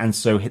threat, and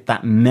so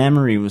that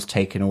memory was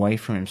taken away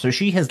from him. So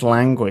she has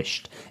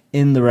languished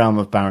in the realm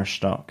of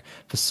Barstock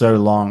for so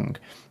long.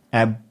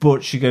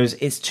 But she goes,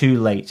 it's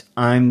too late.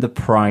 I'm the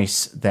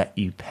price that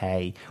you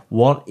pay.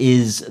 What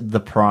is the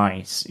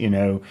price?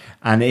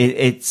 And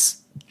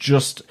it's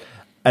just,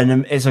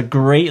 it's a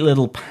great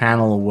little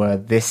panel where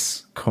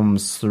this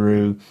comes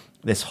through,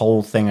 this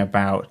whole thing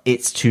about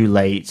it's too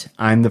late.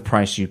 I'm the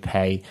price you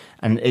pay.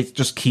 And it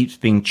just keeps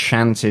being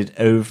chanted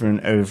over and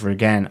over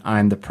again.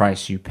 I'm the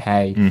price you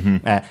pay.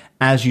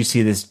 As you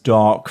see this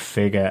dark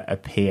figure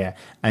appear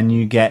and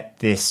you get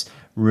this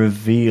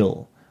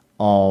reveal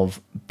of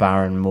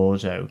Baron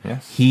Mordo.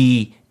 Yes.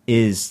 He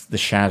is the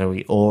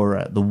shadowy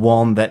aura, the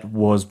one that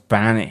was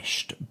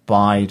banished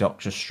by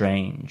Doctor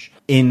Strange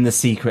in the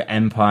Secret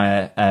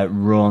Empire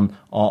run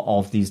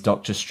of these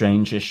Doctor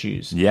Strange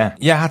issues. Yeah,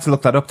 I had to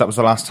look that up. That was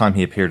the last time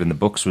he appeared in the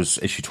books, was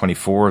issue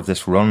 24 of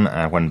this run,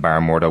 when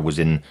Baron Mordo was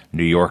in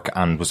New York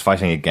and was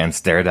fighting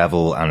against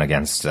Daredevil and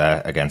against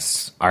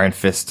Iron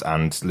Fist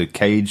and Luke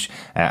Cage,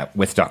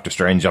 with Doctor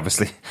Strange,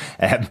 obviously.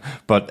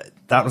 But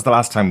that was the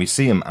last time we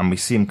see him, and we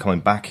see him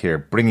coming back here,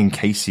 bringing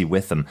Casey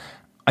with him.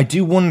 I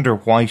do wonder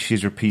why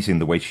she's repeating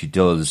the way she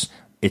does,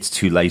 it's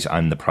too late,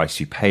 I'm the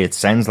price you pay. It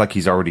sounds like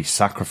he's already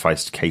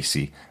sacrificed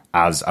Casey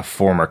as a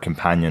former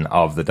companion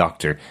of the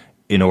Doctor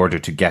in order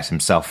to get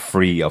himself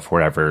free of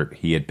wherever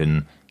he had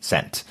been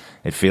sent.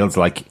 It feels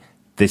like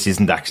this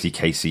isn't actually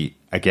Casey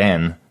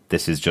again.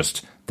 This is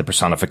just the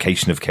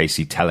personification of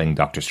Casey telling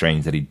Doctor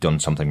Strange that he'd done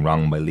something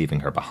wrong by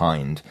leaving her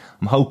behind.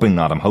 I'm hoping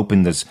not. I'm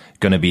hoping there's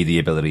going to be the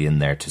ability in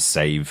there to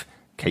save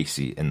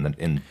Casey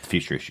in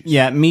future issues.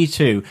 Yeah, me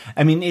too.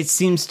 I mean, it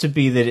seems to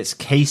be that it's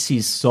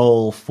Casey's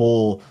soul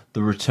for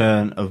the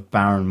return of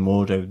Baron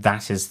Mordo.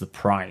 That is the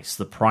price.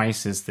 The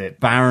price is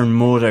that Baron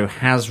Mordo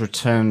has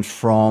returned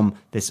from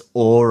this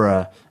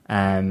aura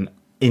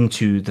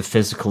into the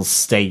physical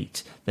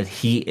state, that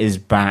he is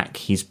back,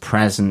 he's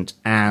present,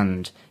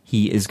 and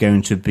he is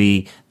going to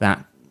be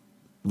that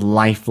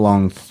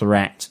lifelong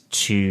threat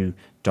to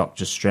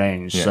Doctor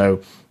Strange. Yeah.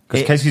 So,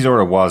 because Casey's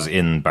aura was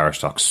in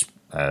Barstock's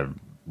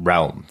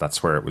realm.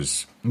 That's where it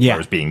was, where it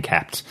was being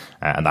kept,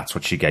 and that's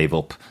what she gave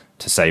up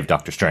to save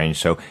Doctor Strange.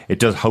 So it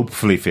does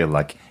hopefully feel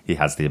like he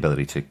has the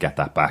ability to get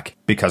that back,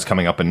 because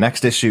coming up in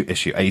next issue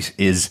 8,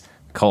 is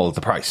called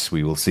The Price.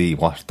 We will see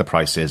what the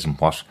price is and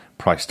what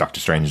price Doctor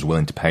Strange is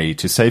willing to pay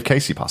to save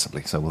Casey,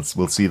 possibly. So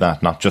we'll see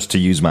that, not just to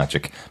use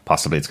magic.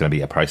 Possibly it's going to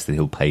be a price that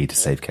he'll pay to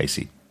save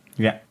Casey.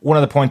 Yeah. One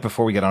other point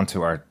before we get on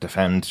to our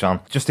defend, John,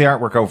 just the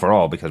artwork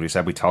overall, because we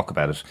said we talk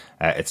about it.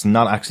 It's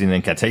not actually an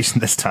incantation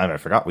this time. I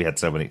forgot we had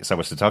so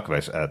much to talk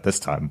about this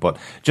time. But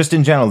just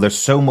in general, there's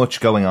so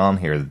much going on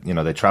here.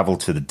 They travel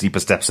to the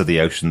deepest depths of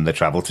the ocean. They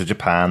travel to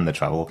Japan. They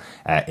travel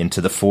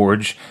into the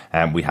Forge.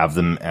 We have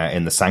them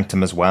in the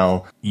Sanctum as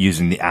well,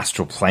 using the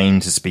astral plane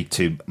to speak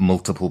to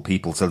multiple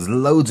people. So there's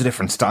loads of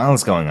different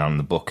styles going on in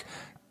the book.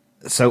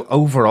 So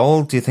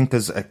overall, do you think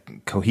there's a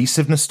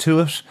cohesiveness to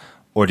it?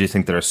 Or do you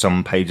think there are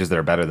some pages that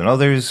are better than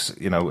others?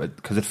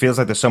 Because it feels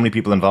like there's so many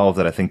people involved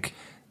that I think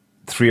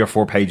 3 or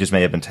 4 pages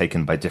may have been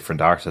taken by different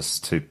artists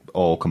to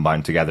all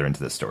combine together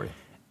into this story.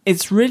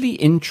 It's really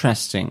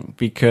interesting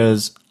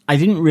because I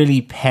didn't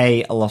really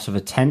pay a lot of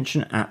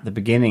attention at the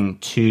beginning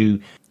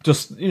to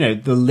just, the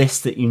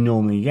list that you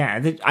normally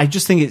get. I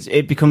just think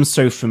it becomes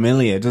so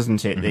familiar,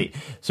 doesn't it? Mm-hmm.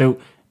 So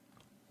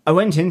I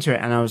went into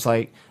it and I was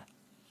like,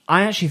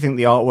 I actually think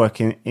the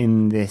artwork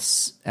in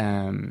this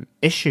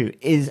issue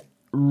is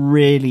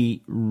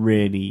really,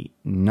 really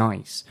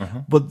nice.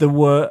 But there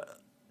was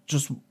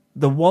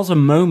a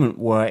moment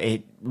where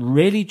it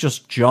really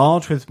just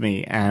jarred with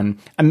me, and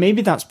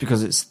maybe that's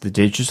because it's the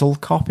digital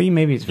copy.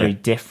 Maybe it's very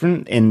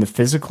different in the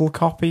physical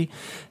copy.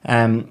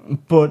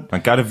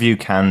 But God of View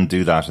can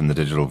do that in the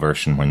digital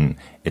version when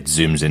it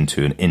zooms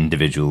into an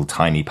individual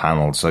tiny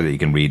panel, so that you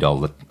can read all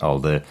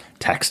the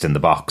text in the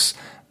box.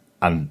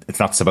 And it's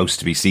not supposed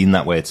to be seen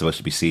that way. It's supposed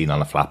to be seen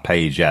on a flat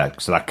page. Yeah,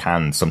 so that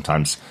can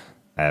sometimes.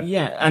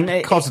 And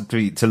it caused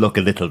it to look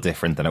a little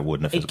different than it would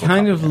in a physical copy. It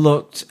kind copy, of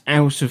looked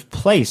out of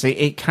place.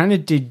 It kind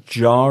of did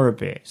jar a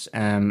bit.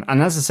 And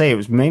as I say, it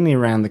was mainly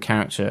around the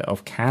character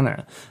of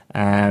Kana,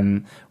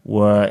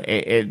 where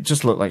it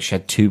just looked like she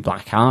had 2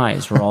 black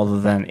eyes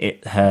rather than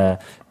her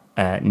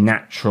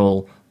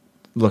natural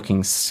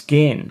looking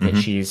skin that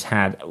she's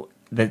had.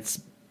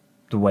 That's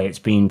the way it's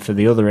been for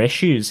the other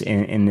issues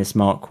in this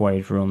Mark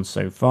Waid run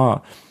so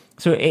far.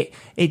 So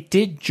it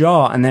did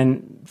jar, and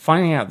then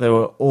finding out there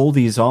were all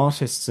these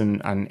artists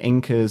and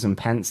inkers and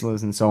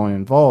pencilers and so on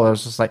involved, I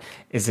was just like,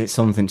 is it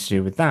something to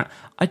do with that?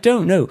 I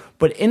don't know.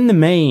 But in the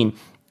main,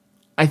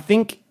 I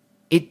think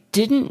it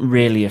didn't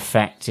really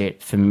affect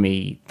it for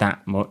me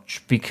that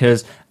much,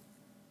 because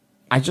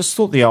I just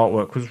thought the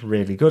artwork was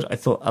really good. I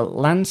thought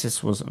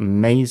Atlantis was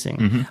amazing.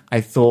 Mm-hmm.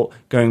 I thought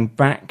going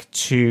back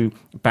to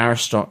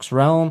Barstock's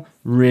Realm,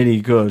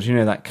 really good. You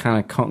know, that kind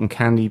of cotton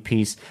candy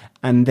piece.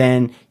 And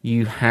then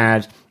you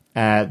had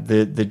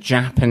the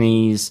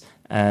Japanese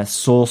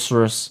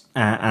sorceress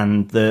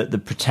and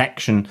the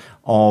protection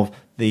of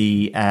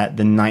the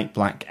Night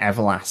Black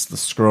Everlast, the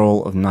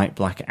scroll of Night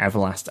Black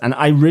Everlast. And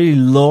I really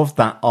loved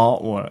that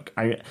artwork.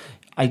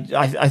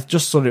 I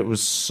just thought it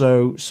was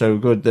so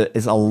good. There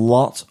is a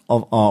lot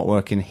of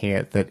artwork in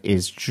here that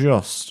is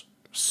just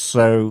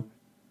so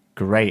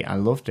great. I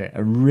loved it. I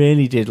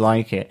really did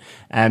like it.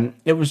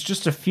 It was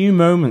just a few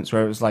moments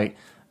where it was like,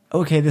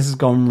 okay, this has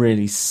gone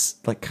really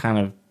like kind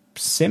of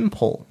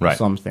simple or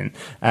something,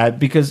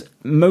 because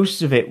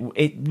most of it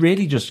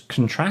really just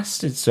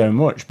contrasted so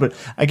much. But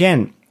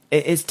again,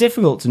 it's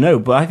difficult to know,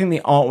 but I think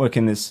the artwork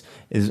in this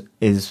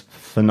is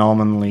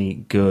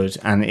phenomenally good,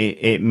 and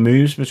it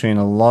moves between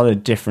a lot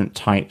of different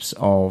types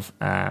of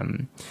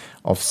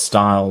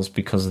styles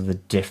because of the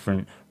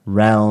different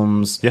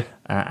realms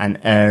and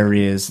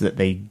areas that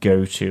they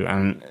go to,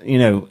 and you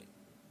know,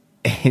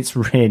 it's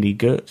really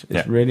good.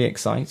 It's really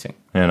exciting.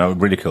 You know,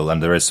 really cool,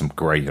 and there is some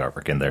great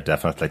artwork in there,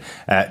 definitely.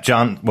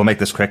 John, we'll make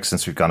this quick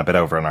since we've gone a bit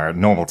over on our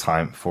normal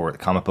time for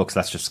comic books.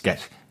 Let's just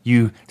get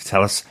you to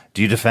tell us,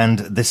 do you defend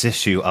this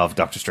issue of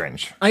Doctor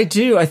Strange? I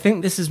do. I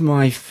think this is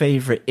my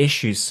favourite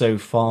issue so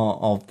far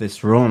of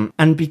this run.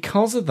 And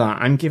because of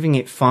that, I'm giving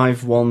it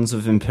 5 wands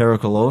of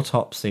Empirical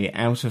Autopsy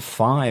out of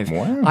 5.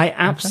 Wow. I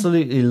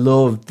absolutely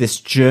loved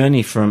this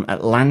journey from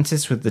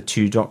Atlantis with the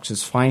 2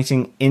 Doctors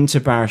fighting into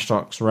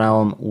Barstock's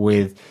Realm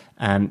with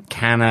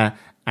Kana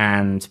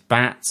and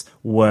Bats,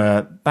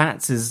 where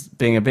Bats is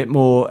being a bit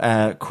more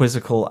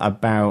quizzical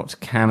about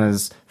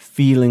Kana's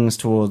feelings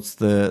towards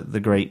the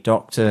Great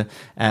Doctor,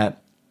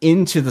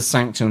 into the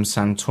Sanctum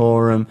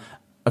Sanctorum,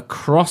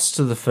 across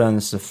to the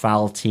Furnace of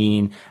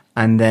Faltine,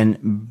 and then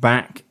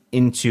back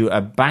into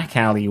a back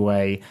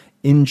alleyway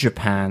in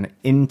Japan,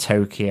 in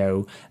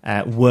Tokyo,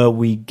 where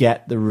we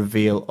get the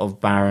reveal of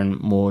Baron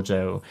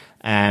Mordo.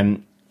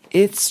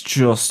 It's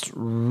just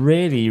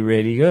really,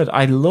 really good.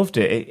 I loved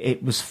it.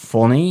 It was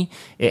funny.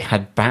 It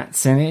had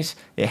Bats in it.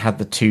 It had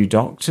the 2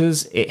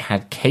 Doctors. It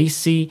had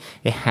Casey.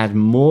 It had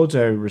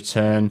Mordo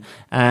return.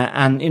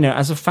 And, you know,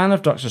 as a fan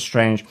of Doctor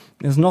Strange,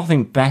 there's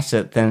nothing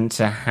better than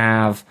to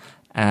have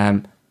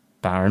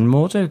Baron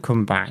Mordo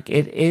come back.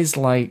 It is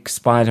like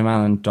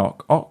Spider-Man and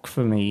Doc Ock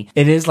for me.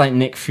 It is like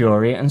Nick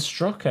Fury and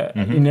Strucker.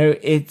 Mm-hmm. You know,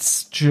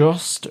 it's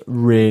just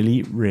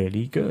really,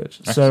 really good.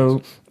 Excellent.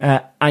 So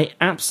I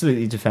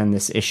absolutely defend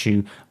this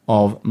issue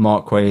of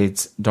Mark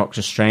Waid's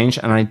Doctor Strange,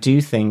 and I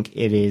do think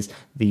it is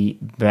the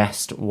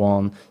best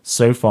one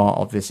so far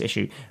of this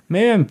issue.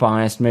 Maybe I'm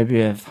biased,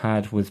 maybe I've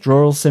had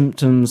withdrawal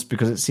symptoms,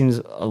 because it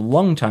seems a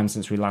long time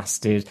since we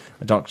last did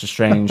a Doctor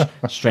Strange,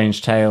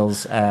 Strange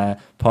Tales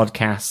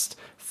podcast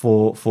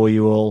for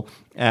you all,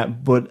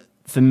 but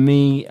for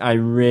me, I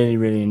really,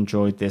 really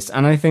enjoyed this,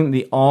 and I think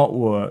the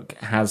artwork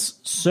has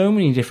so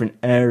many different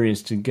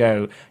areas to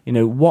go. You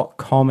know, what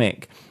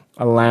comic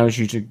allows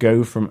you to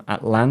go from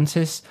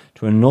Atlantis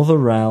to another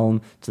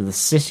realm, to the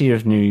city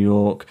of New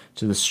York,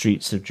 to the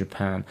streets of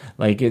Japan?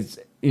 Like, it's,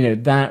 you know,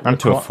 that... And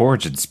to a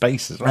forge in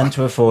space as well. And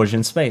to a forge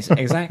in space,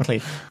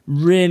 exactly.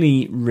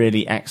 Really,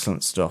 really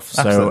excellent stuff.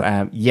 Absolutely.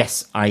 So,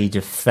 yes, I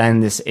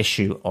defend this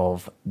issue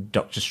of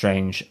Doctor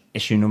Strange,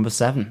 issue number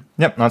 7.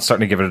 Yep, I'd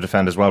certainly give it a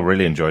defend as well.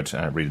 Really enjoyed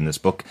reading this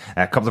book.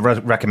 A couple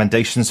of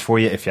recommendations for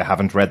you if you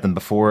haven't read them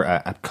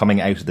before.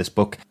 Coming out of this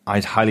book,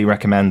 I'd highly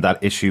recommend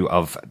that issue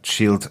of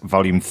S.H.I.E.L.D.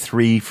 Volume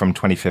 3 from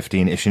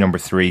 2015, issue number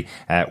 3,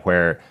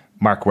 where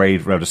Mark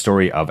Waid wrote a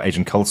story of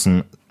Agent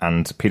Coulson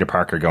and Peter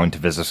Parker going to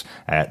visit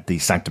the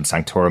Sanctum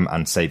Sanctorum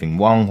and saving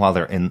Wong while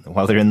they're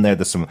in there.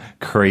 There's some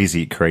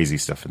crazy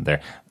stuff in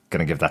there. Going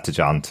to give that to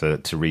John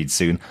to read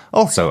soon.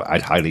 Also,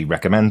 I'd highly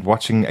recommend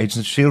watching Agents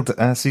of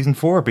S.H.I.E.L.D. Season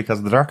 4 because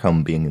of the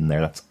Darkholme being in there.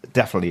 That's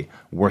definitely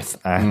worth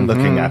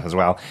looking at as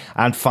well.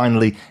 And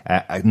finally,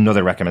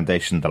 another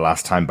recommendation, the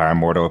last time Baron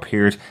Mordo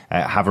appeared,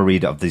 have a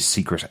read of the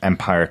Secret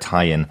Empire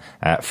tie-in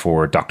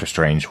for Doctor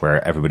Strange,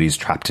 where everybody's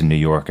trapped in New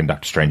York and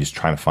Doctor Strange is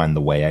trying to find the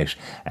way out,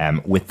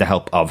 with the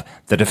help of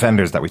the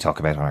Defenders that we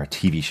talk about on our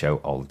TV show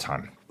all the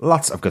time.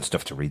 Lots of good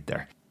stuff to read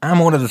there. And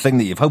one other thing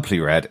that you've hopefully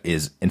read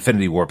is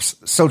Infinity Warp's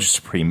Soldier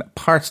Supreme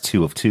Part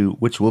 2 of 2,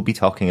 which we'll be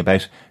talking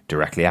about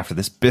directly after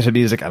this bit of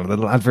music and a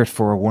little advert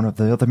for one of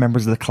the other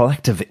members of the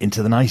collective,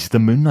 Into the Night, the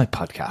Moon Knight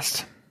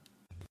podcast.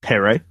 Hey,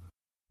 Ray.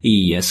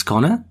 Yes,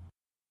 Connor?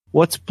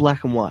 What's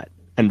black and white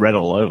and red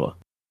all over?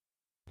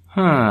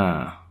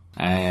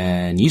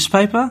 A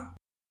newspaper?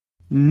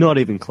 Not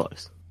even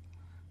close.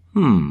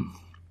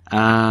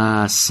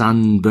 A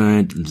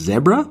sunburnt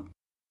zebra?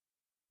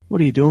 What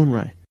are you doing,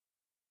 Ray?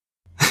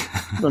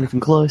 Not even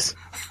close.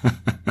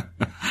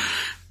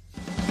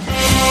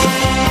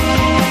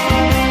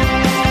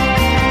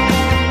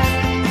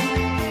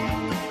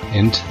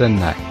 Into the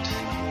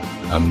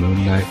Night, a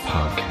Moon Knight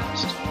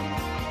podcast.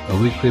 A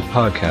weekly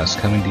podcast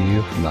coming to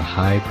you from the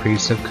High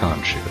Priest of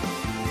Khonshu.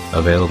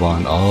 Available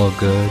on all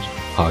good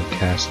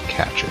podcast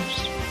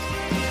catchers.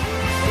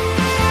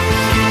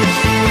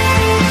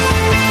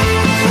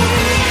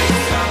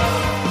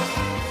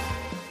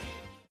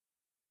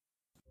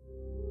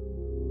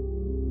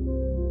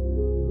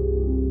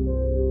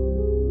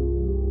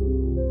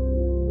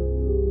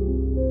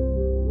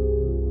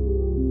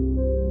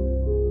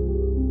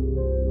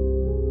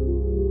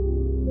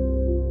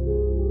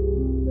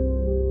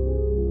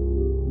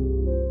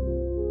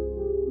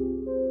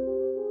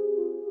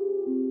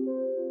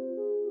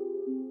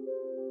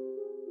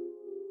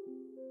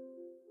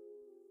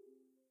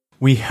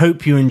 We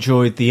hope you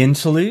enjoyed the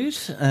interlude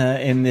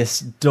in this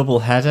double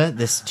header,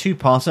 this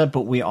two-parter,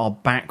 but we are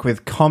back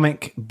with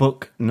comic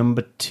book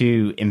number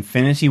 2,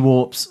 Infinity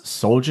Warp's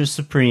Soldier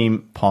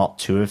Supreme, part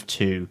 2 of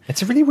 2.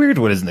 It's a really weird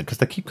one, isn't it? Because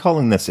they keep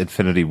calling this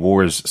Infinity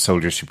Wars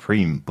Soldier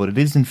Supreme, but it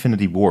is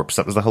Infinity Warps.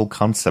 That was the whole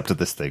concept of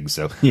this thing,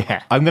 so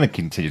Yeah. I'm going to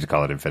continue to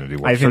call it Infinity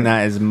Warps. I think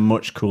that is a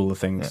much cooler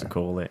thing to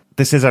call it.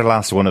 This is our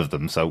last one of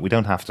them, so we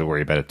don't have to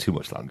worry about it too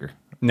much longer.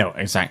 No,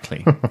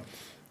 exactly.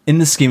 In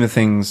the scheme of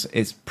things,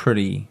 it's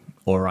pretty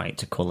alright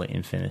to call it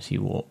Infinity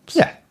Warps.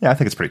 Yeah, I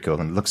think it's pretty cool,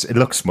 and it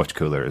looks much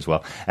cooler as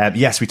well.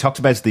 Yes, we talked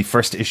about the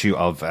first issue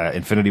of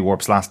Infinity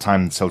Warps last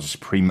time, Soldier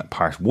Supreme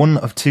Part 1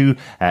 of 2,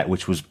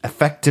 which was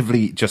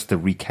effectively just the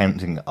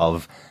recounting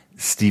of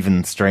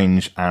Stephen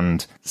Strange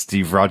and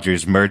Steve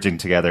Rogers merging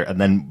together, and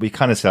then we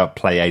kind of saw it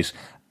play out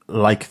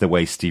like the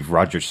way Steve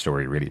Rogers'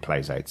 story really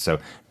plays out. So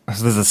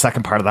there's a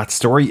second part of that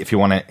story. If you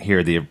want to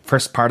hear the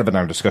first part of it,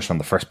 our discussion on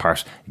the first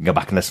part, you can go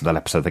back and listen to that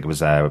episode. I think it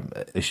was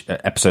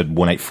episode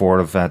 184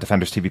 of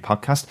Defenders TV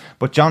podcast.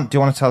 But John, do you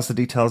want to tell us the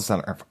details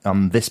that are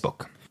on this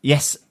book?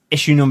 Yes,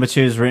 issue number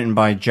 2 is written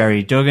by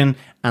Jerry Duggan,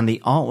 and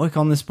the artwork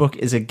on this book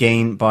is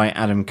again by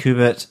Adam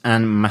Kubert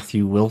and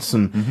Matthew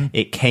Wilson. Mm-hmm.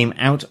 It came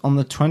out on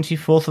the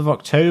 24th of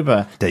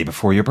October. Day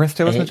before your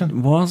birthday, wasn't it, It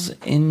John? was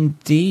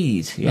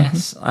indeed,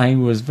 yes. Mm-hmm. I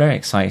was very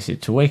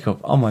excited to wake up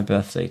on my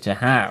birthday to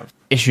have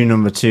issue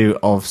number 2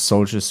 of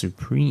Soldier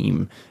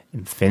Supreme,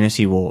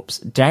 Infinity Warps.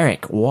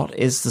 Derek, what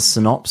is the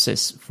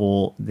synopsis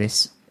for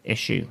this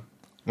issue?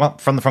 Well,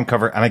 from the front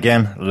cover, and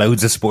again,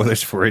 loads of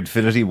spoilers for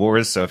Infinity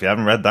Wars, so if you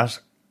haven't read that,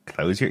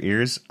 close your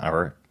ears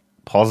or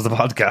pause the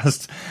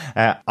podcast.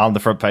 On the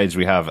front page,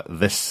 we have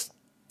this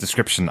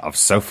description of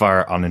so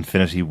far on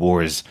Infinity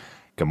Wars.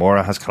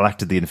 Gamora has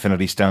collected the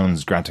Infinity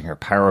Stones, granting her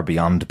power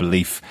beyond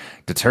belief.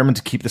 Determined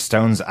to keep the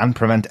stones and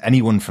prevent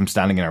anyone from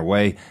standing in her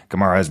way,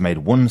 Gamora has made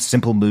one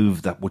simple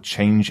move that would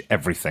change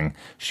everything.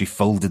 She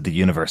folded the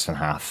universe in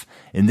half.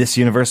 In this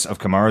universe of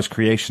Gamora's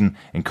creation,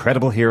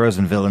 incredible heroes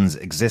and villains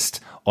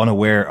exist,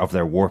 unaware of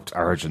their warped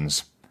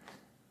origins.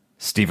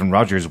 Stephen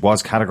Rogers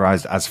was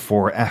categorized as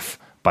 4F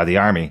by the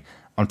Army,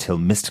 until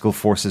mystical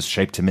forces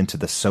shaped him into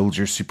the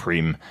Soldier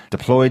Supreme.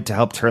 Deployed to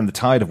help turn the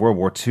tide of World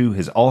War II,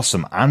 his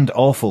awesome and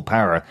awful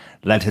power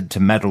led him to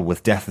meddle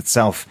with death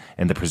itself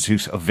in the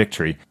pursuit of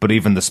victory. But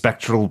even the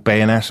spectral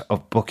bayonet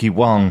of Bucky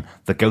Wong,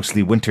 the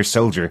ghostly Winter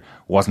Soldier,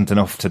 wasn't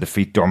enough to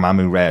defeat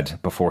Dormammu Red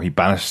before he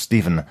banished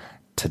Stephen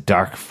to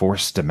Dark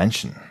Force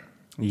Dimension.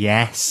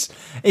 Yes.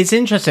 It's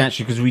interesting,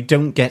 actually, because we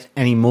don't get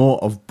any more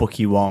of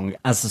Bucky Wong.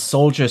 As the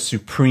Soldier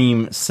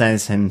Supreme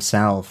says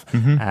himself,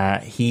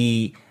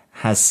 he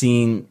has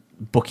seen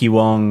Bucky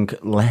Wong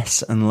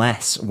less and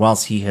less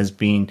whilst he has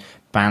been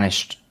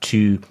banished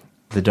to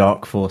the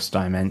Dark Force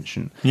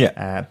dimension.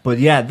 Yeah. But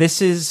yeah, this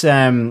is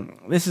a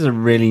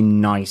really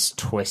nice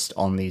twist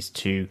on these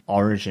two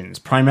origins.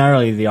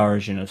 Primarily the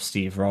origin of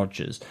Steve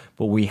Rogers,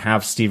 but we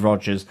have Steve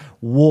Rogers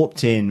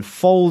warped in,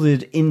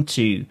 folded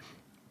into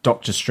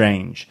Doctor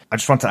Strange. I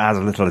just want to add a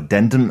little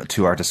addendum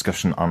to our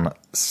discussion on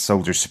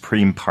Soldier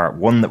Supreme Part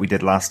 1 that we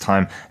did last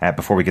time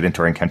before we get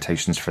into our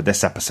incantations for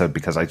this episode,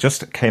 because I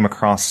just came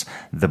across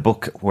the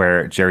book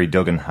where Jerry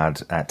Duggan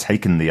had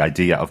taken the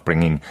idea of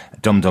bringing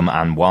Dum-Dum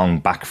and Wong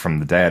back from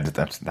the dead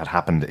that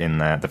happened in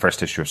the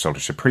first issue of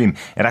Soldier Supreme.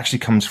 It actually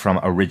comes from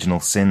Original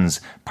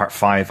Sins, Part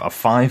 5 of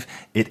 5.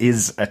 It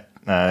is a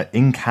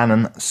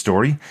in-canon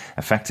story,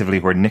 effectively,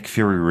 where Nick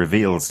Fury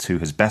reveals to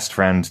his best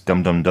friend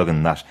Dum-Dum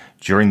Duggan that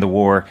during the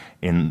war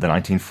in the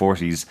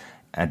 1940s,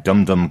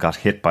 Dum-Dum got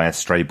hit by a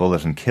stray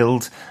bullet and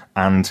killed,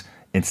 and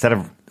instead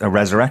of a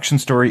resurrection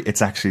story,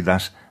 it's actually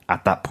that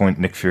at that point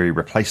Nick Fury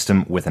replaced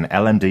him with an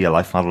LMD, a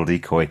life model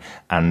decoy,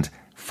 and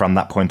from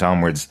that point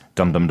onwards,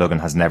 Dum-Dum Duggan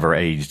has never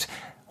aged.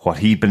 What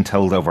he'd been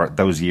told over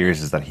those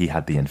years is that he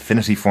had the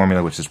Infinity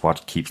Formula, which is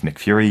what keeps Nick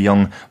Fury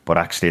young, but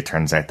actually it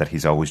turns out that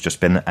he's always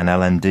just been an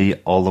LMD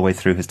all the way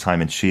through his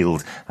time in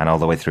S.H.I.E.L.D. and all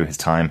the way through his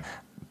time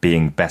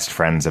being best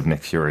friends of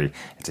Nick Fury.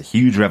 It's a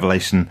huge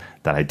revelation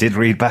that I did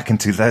read back in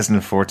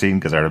 2014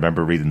 because I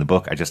remember reading the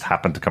book. I just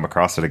happened to come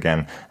across it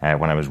again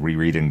when I was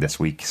rereading this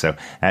week. So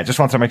I just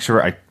wanted to make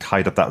sure I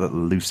tied up that little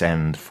loose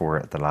end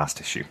for the last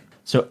issue.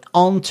 So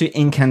on to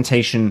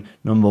incantation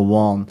number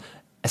 1,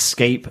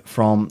 escape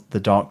from the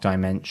dark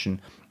dimension.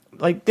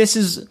 Like, this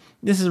is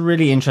a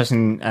really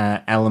interesting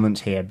element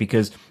here,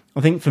 because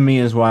I think for me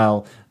as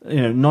well,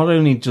 not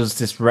only does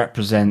this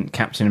represent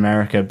Captain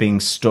America being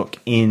stuck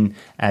in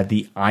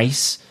the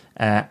ice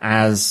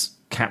as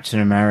Captain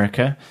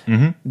America,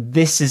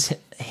 this is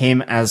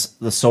him as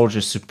the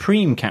Soldier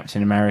Supreme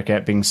Captain America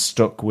being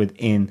stuck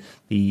within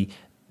the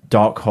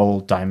dark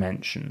hole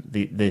dimension,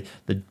 the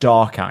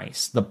dark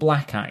ice, the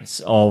black ice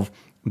of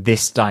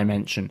this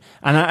dimension.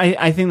 And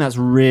I think that's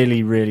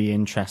really, really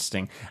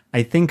interesting.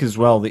 I think as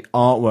well the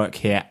artwork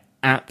here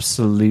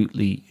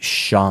absolutely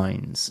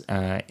shines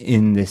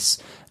in this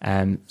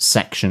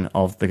section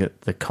of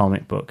the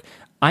comic book.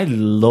 I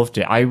loved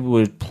it. I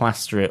would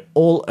plaster it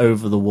all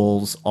over the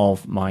walls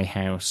of my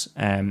house.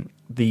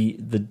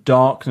 The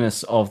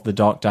darkness of the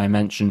dark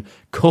dimension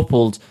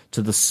coupled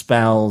to the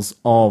spells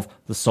of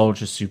the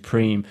Soldier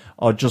Supreme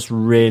are just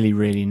really,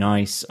 really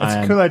nice. It's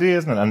a cool idea,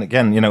 isn't it? And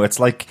again, it's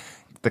like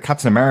the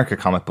Captain America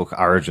comic book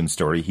origin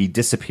story. He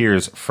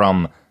disappears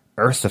from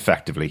Earth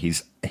effectively.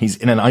 He's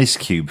in an ice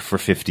cube for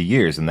 50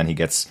 years, and then he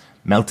gets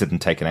melted and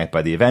taken out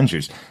by the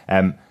Avengers.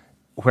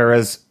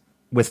 Whereas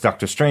with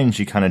Doctor Strange,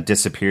 he kind of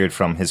disappeared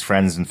from his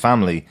friends and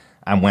family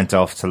and went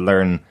off to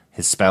learn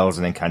his spells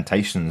and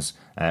incantations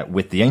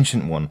with the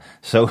Ancient One.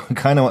 So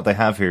kind of what they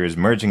have here is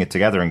merging it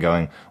together and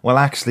going, well,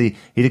 actually,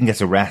 he didn't get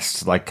to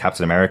rest like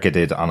Captain America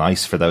did on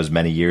ice for those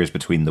many years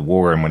between the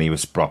war and when he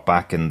was brought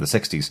back in the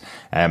 60s.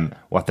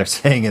 What they're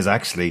saying is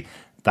actually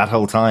that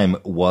whole time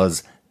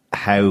was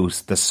how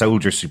the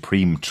Soldier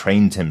Supreme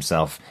trained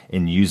himself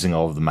in using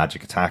all of the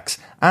magic attacks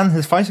and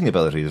his fighting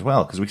ability as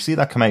well, because we see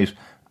that come out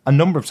a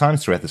number of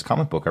times throughout this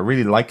comic book. I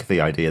really like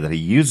the idea that he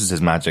uses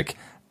his magic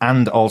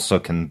and also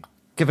can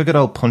give a good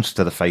old punch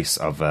to the face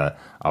of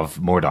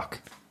Murdoch.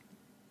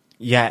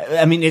 Yeah,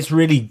 I mean, it's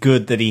really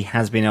good that he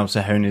has been able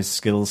to hone his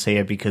skills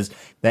here, because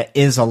there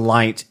is a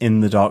light in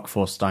the Dark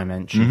Force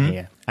dimension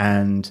here,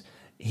 and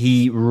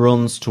he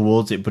runs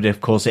towards it, but of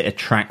course it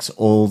attracts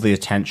all the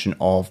attention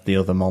of the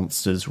other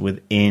monsters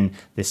within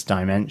this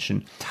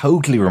dimension.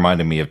 Totally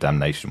reminded me of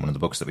Damnation, one of the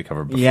books that we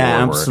covered before.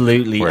 Yeah,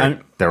 absolutely.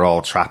 Where they're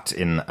all trapped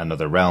in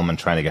another realm and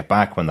trying to get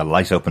back. When the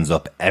light opens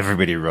up,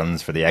 everybody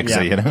runs for the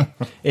exit,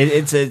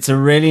 It's a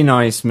really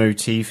nice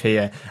motif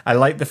here. I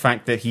like the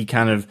fact that he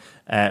kind of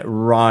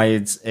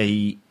rides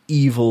a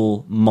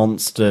evil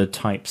monster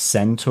type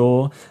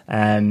centaur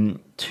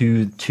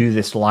to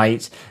this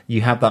light.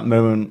 You have that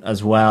moment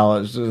as well.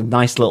 It's a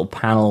nice little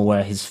panel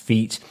where his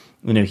feet,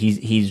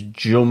 he's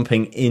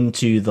jumping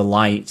into the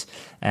light,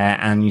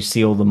 and you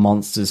see all the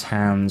monster's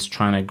hands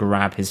trying to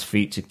grab his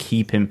feet to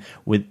keep him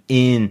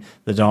within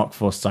the Dark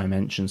Force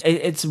dimensions.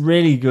 It's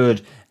really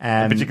good.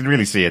 But you can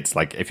really see it's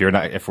like if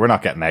we're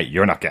not getting out,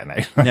 you're not getting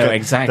out. No,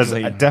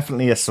 exactly. There's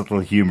definitely a subtle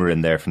humor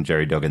in there from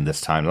Jerry Duggan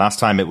this time. Last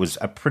time it was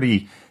a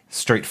pretty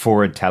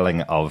straightforward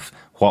telling of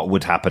what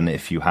would happen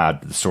if you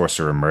had the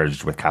Sorcerer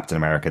merged with Captain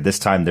America. This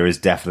time there is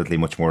definitely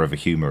much more of a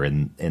humor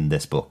in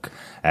this book.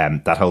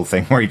 That whole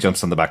thing where he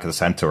jumps on the back of the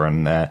Centaur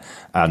and the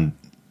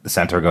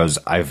Centaur goes,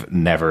 "I've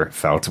never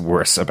felt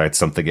worse about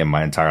something in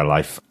my entire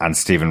life." And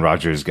Stephen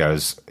Rogers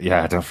goes,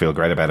 "Yeah, I don't feel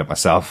great about it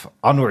myself."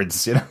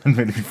 Onwards,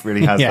 and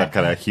really has that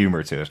kind of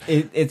humor to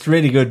it. It's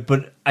really good.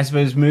 But I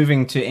suppose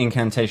moving to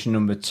incantation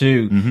number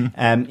 2,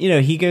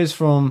 he goes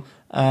from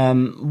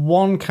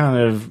one kind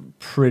of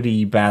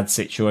pretty bad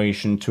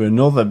situation to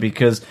another,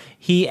 because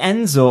he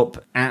ends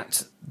up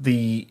at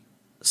the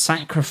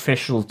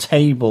sacrificial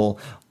table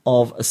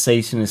of a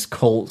Satanist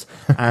cult,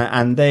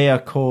 and they,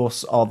 of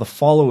course, are the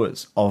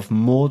followers of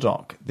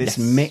Murdoch. This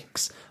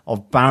mix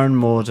of Baron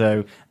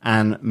Mordo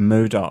and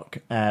Murdoch.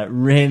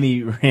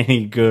 Really,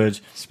 really good.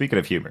 Speaking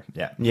of humor,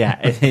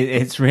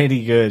 it's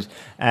really good.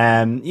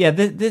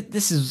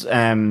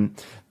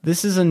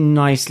 This is a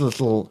nice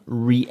little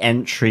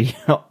re-entry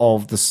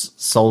of the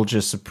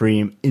Soldier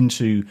Supreme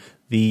into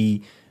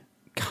the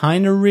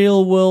kind of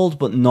real world,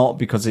 but not,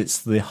 because it's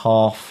the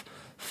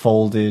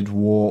half-folded,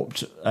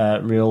 warped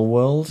real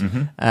world.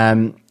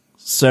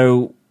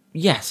 So,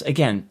 yes,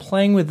 again,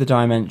 playing with the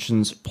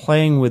dimensions,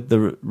 playing with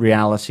the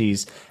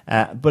realities.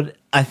 But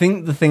I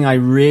think the thing I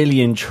really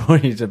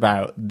enjoyed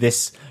about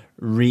this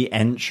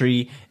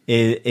re-entry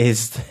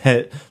is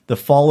that the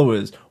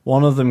followers,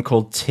 one of them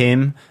called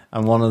Tim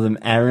and one of them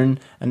Aaron,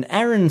 and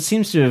Aaron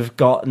seems to have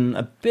gotten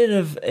a bit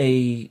of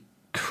a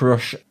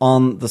crush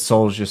on the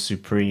Soldier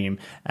Supreme.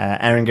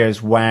 Aaron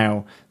goes,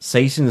 "Wow,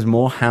 Satan is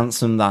more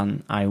handsome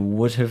than I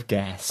would have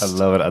guessed." I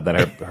love it. And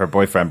then her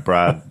boyfriend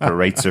Brad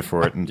berates her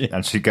for it,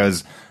 and she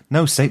goes,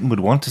 "No, Satan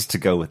would want us to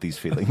go with these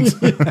feelings."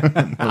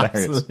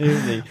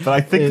 Absolutely. But I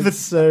think it's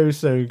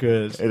so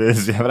good. It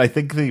is, yeah. But I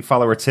think the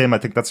follower Tim, I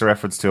think that's a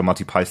reference to a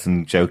Monty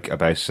Python joke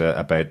about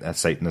a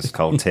Satanist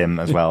called Tim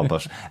as well.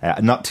 But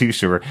I'm not too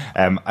sure.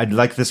 I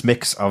like this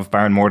mix of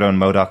Baron Mordo and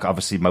Murdoch.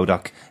 Obviously,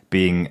 Murdoch,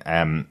 being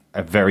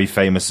a very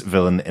famous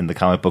villain in the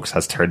comic books,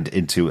 has turned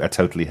into a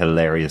totally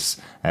hilarious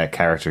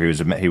character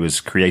who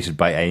was created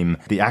by AIM.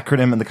 The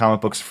acronym in the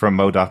comic books from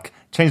Murdoch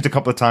changed a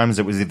couple of times.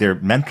 It was either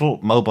mental,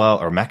 mobile,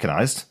 or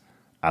mechanized.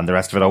 and the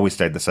rest of it always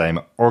stayed the same.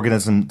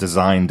 Organism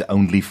designed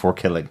only for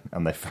killing,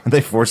 and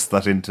they forced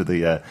that into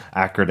the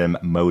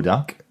acronym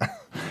MODOK.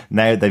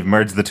 Now they've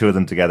merged the two of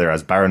them together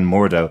as Baron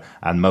Mordo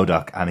and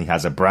MODOK, and he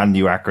has a brand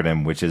new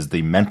acronym, which is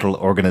the Mental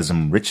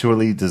Organism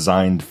Ritually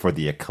Designed for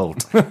the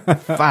Occult.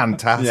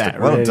 Fantastic. Yeah,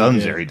 well really done,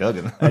 good. Jerry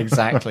Duggan.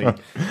 Exactly.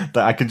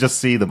 I can just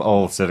see them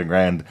all sitting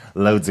around,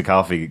 loads of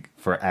coffee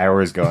for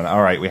hours going,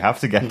 all right, we have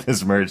to get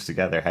this merged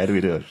together. How do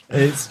we do it?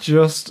 It's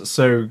just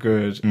so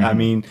good. I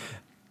mean,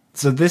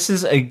 so this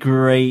is a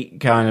great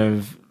kind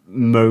of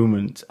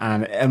moment,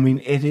 and I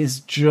mean, it is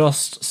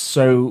just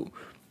so...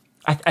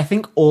 I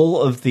think all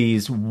of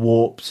these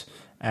warped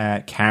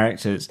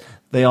characters,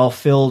 they are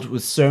filled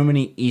with so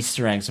many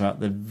Easter eggs about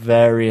the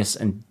various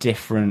and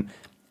different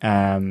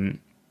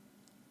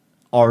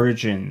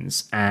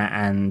origins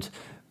and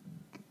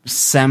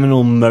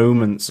seminal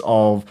moments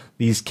of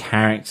these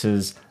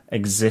characters'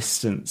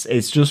 existence.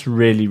 It's just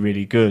really,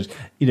 really good.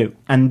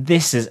 And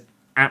this is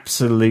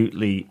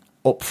absolutely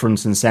up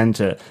front and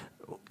center.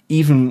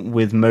 Even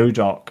with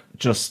MODOK,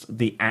 just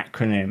the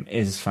acronym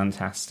is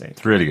fantastic.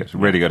 It's really good,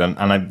 really good. And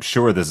I'm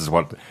sure this is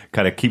what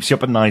kind of keeps you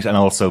up at night and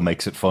also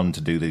makes it fun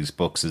to do these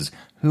books is,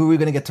 who are we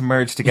going to get to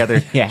merge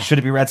together? Yeah. Should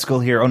it be Red Skull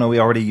here? Oh no, we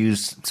already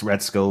used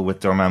Red Skull with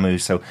Dormammu,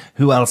 so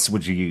who else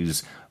would you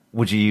use?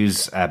 Would you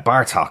use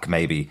Bartok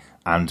maybe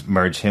and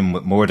merge him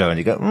with Mordo? And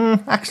you go,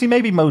 actually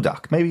maybe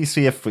MODOK. Maybe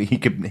see if he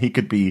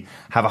could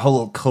have a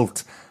whole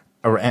cult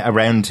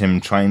around him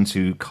trying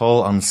to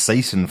call on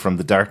Satan from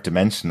the Dark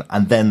Dimension,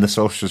 and then the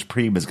Soldier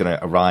Supreme is going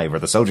to arrive, or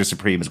the Soldier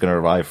Supreme is going to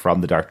arrive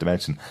from the Dark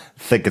Dimension. I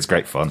think it's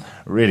great fun.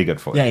 Really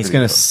good fun. Yeah, he's really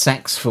going to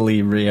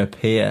sexfully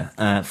reappear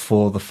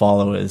for the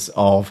followers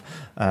of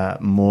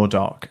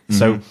MODOK.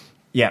 So,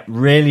 yeah,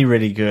 really,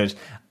 really good.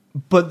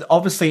 But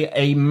obviously,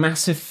 a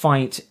massive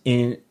fight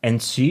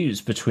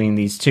ensues between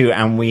these two,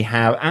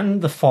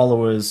 and the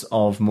followers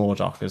of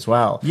MODOK as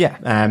well. Yeah.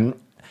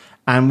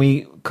 And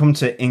we come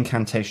to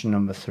incantation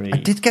number 3. I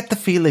did get the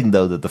feeling,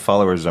 though, that the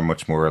followers are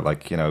much more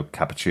like,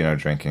 cappuccino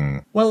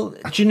drinking. Well,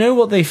 do you know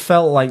what they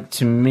felt like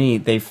to me?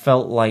 They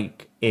felt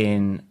like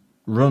in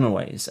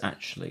Runaways,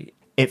 actually.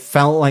 It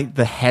felt like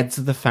the heads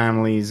of the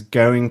families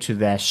going to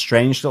their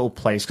strange little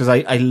place, because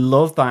I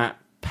love that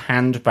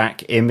panned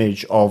back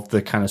image of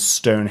the kind of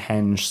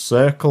Stonehenge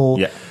circle.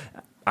 Yeah.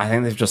 I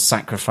think they've just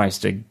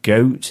sacrificed a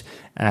goat.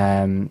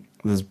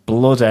 There's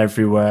blood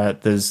everywhere.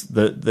 There's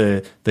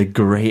the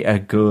greater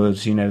good,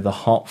 the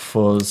hot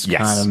fuzz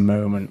kind of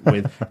moment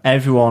with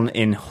everyone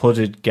in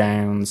hooded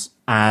gowns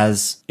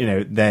as,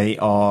 they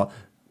are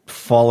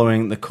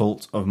following the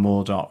cult of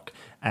MODOK.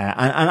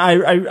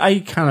 And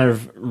I kind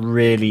of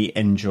really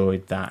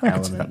enjoyed that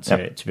element to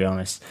it, to be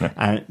honest.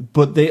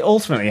 But they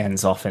ultimately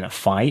ends off in a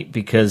fight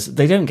because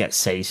they don't get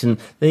Satan.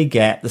 They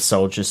get the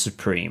Soldier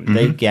Supreme.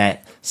 They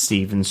get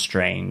Stephen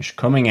Strange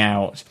coming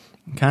out,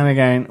 kind of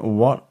going,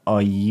 what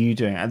are you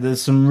doing? And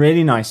there's some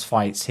really nice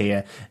fights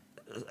here,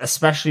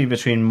 especially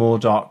between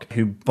MODOK,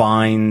 who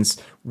binds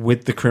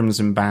with the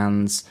Crimson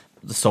Bands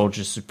the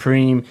Soldier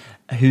Supreme,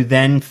 who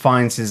then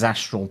finds his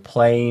astral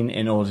plane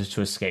in order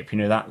to escape.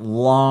 That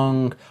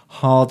long,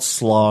 hard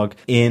slog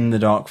in the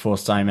Dark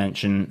Force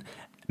dimension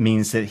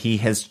means that he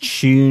has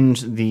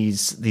tuned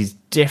these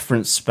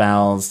different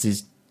spells,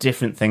 these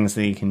different things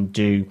that he can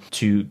do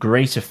to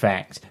great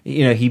effect.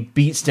 He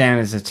beats down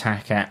his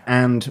attacker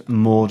and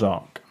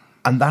MODOK.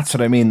 And that's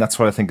what I mean. That's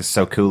what I think is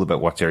so cool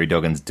about what Jerry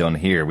Duggan's done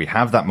here. We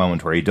have that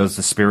moment where he does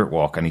the spirit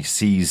walk and he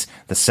sees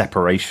the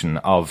separation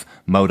of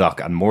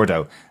MODOK and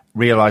Mordo,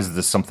 realizes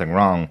there's something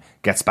wrong,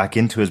 gets back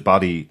into his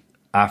body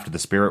after the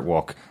spirit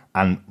walk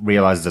and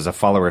realizes there's a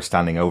follower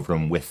standing over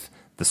him with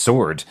the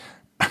sword.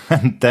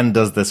 And then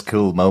does this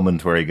cool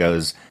moment where he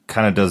goes,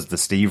 kind of does the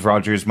Steve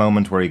Rogers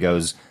moment where he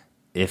goes,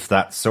 if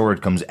that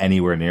sword comes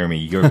anywhere near me,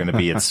 you're going to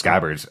be its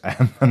scabbard.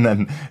 And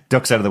then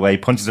ducks out of the way,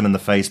 punches him in the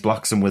face,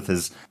 blocks him with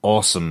his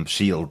awesome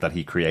shield that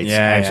he creates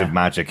out of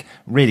magic.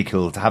 Really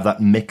cool to have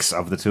that mix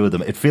of the two of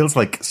them. It feels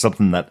like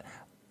something that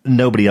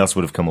nobody else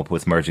would have come up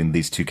with, merging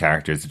these two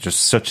characters. They're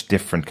just such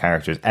different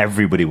characters.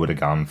 Everybody would have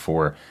gone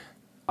for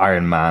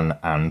Iron Man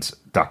and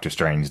Doctor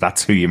Strange.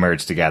 That's who you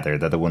merge together.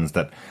 They're the ones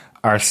that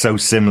are so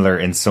similar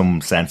in some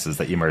senses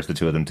that you merge the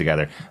two of them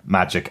together.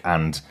 Magic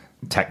and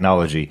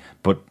technology,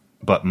 but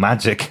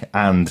magic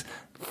and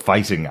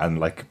fighting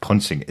and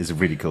punching is a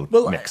really cool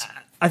mix.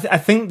 I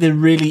think the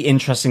really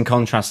interesting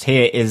contrast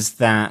here is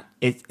that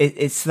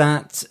it's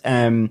that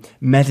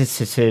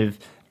meditative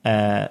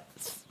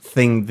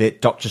thing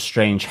that Doctor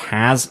Strange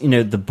has.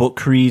 The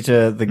book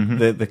reader,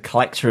 the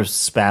collector of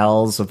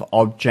spells, of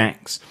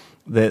objects,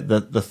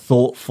 the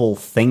thoughtful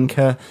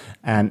thinker.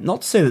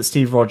 Not to say that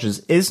Steve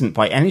Rogers isn't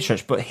by any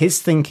stretch, but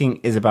his thinking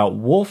is about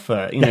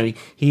warfare.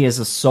 He is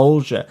a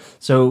soldier,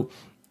 so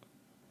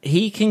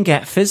he can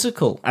get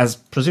physical, as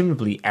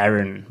presumably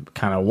Aaron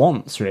kind of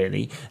wants,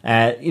 really.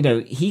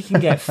 He can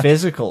get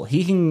physical.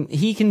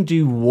 He can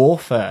do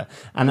warfare,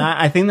 and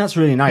I think that's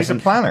really nice. He's a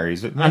planner.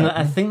 And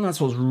I think that's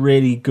what's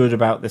really good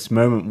about this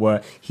moment,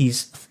 where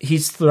he's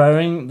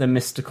throwing the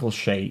mystical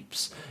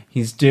shapes.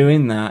 he's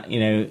doing that.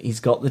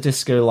 He's got the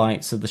disco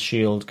lights of the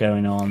shield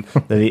going on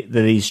that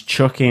he's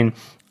chucking,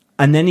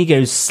 and then he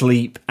goes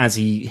sleep as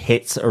he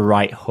hits a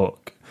right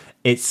hook.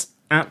 It's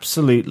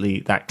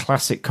absolutely that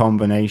classic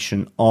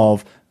combination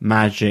of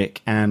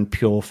magic and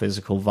pure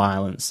physical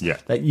violence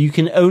that you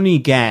can only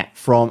get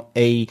from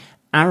a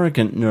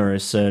arrogant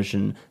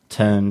neurosurgeon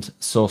turned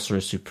sorcerer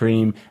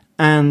supreme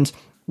and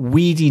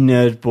weedy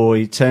nerd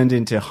boy turned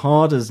into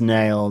hard as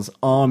nails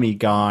army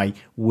guy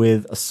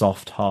with a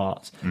soft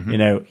heart.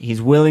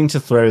 He's willing to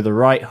throw the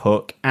right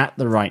hook at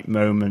the right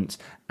moment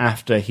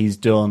after he's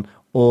done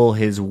all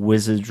his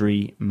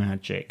wizardry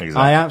magic.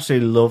 Exactly. I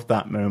absolutely love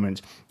that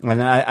moment.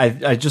 And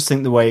I just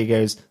think the way he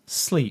goes,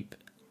 sleep,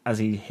 as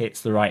he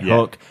hits the right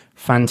hook,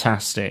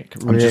 fantastic.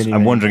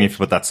 I'm wondering if you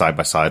put that side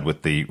by side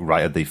with the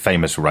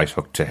famous right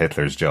hook to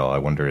Hitler's jaw. I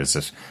wonder, is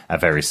it a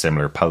very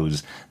similar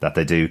pose that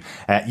they do?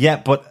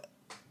 But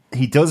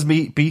he does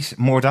beat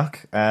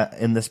Mordok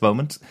in this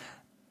moment.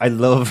 I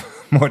love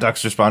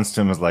Mordok's response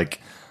to him as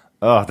like,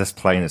 oh, this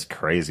plane is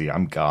crazy.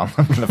 I'm gone.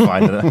 I'm going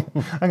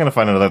to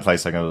find another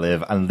place I'm going to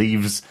live, and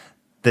leaves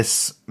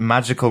this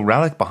magical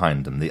relic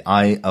behind him, the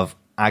Eye of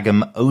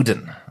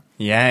Agamottin.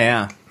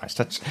 Yeah. Nice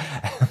touch.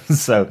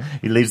 So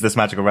he leaves this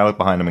magical relic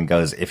behind him and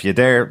goes, if you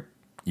dare,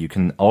 you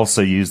can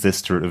also use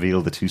this to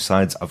reveal the two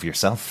sides of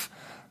yourself,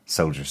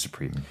 Soldier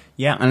Supreme.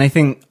 Yeah, and I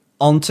think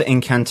onto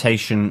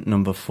incantation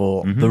number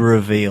 4, the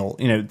reveal.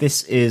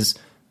 This is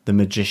the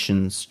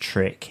magician's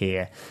trick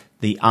here.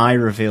 The eye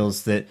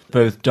reveals that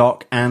both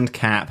Doc and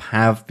Cap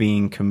have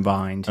been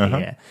combined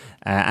here.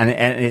 And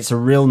it's a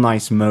real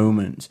nice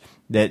moment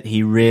that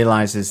he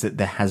realizes that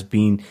there has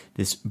been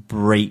this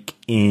break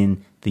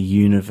in the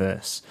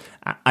universe.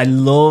 I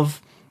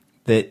love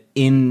that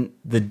in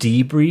the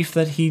debrief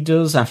that he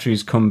does after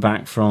he's come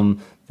back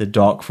from the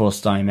Dark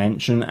Force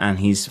dimension and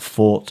he's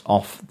fought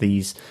off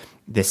this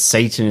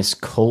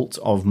Satanist cult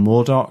of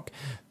Mordok,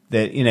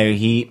 that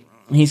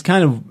he's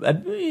kind of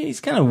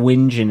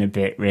whinging a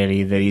bit,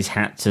 really, that he's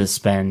had to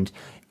spend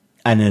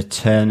an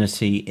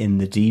eternity in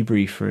the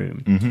debrief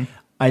room.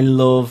 I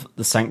love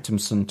the Sanctum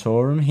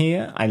Sanctorum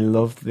here. I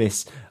love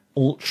this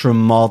ultra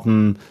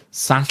modern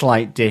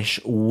satellite dish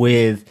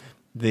with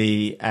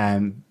the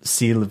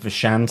seal of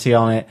Vishanti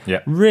on it.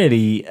 Yeah.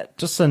 Really,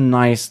 just a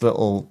nice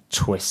little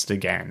twist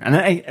again.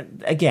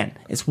 And again,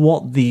 it's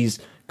what these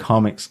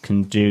comics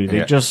can do.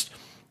 They just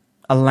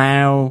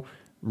allow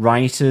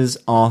writers,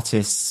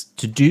 artists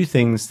to do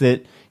things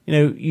that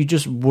you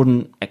just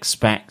wouldn't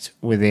expect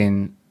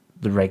within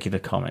the regular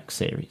comic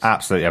series.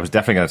 Absolutely. I was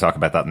definitely going to talk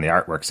about that in the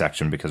artwork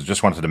section, because I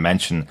just wanted to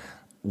mention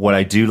what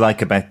I do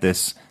like about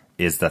this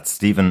is that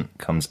Stephen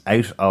comes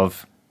out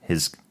of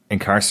his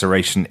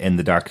incarceration in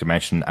the Dark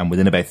Dimension, and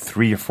within about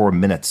 3 or 4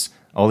 minutes,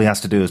 all he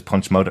has to do is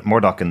punch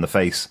Mordok in the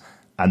face,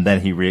 and then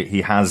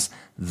he has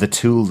the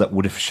tool that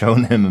would have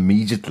shown him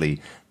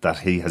immediately that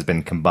he has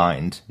been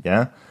combined.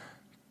 Yeah.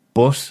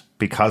 But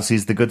because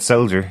he's the good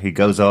soldier, he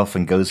goes off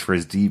and goes for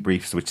his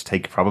debriefs, which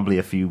take probably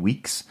a few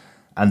weeks,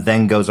 and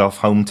then goes off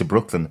home to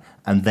Brooklyn.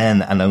 And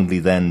then, and only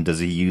then, does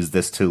he use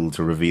this tool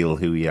to reveal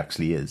who he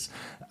actually is.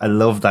 I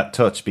love that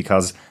touch,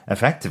 because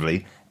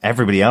effectively,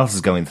 everybody else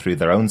is going through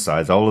their own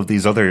sides. All of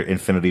these other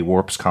Infinity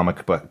Warps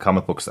comic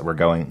books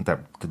the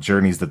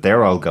journeys that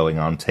they're all going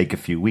on take a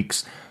few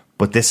weeks.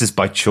 But this is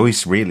by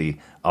choice, really,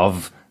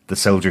 of the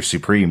Soldier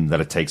Supreme,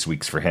 that it takes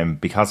weeks for him,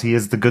 because he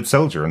is the good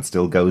soldier and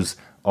still goes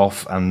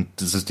off and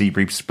does his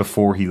debriefs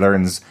before he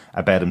learns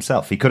about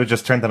himself. He could have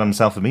just turned that on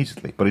himself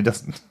immediately, but he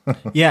doesn't.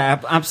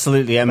 Yeah,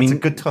 absolutely. I mean, a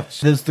good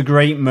touch. There's the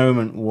great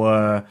moment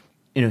where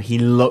he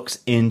looks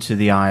into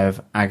the Eye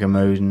of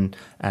Agamottin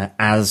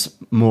as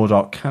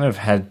Mordok kind of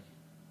had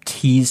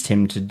teased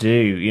him to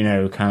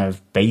do, kind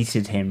of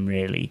baited him,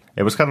 really.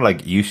 It was kind of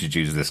like, you should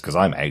use this because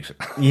I'm out.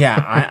 Yeah,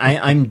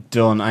 I'm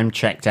done. I'm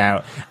checked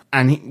out.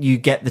 And you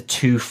get the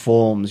two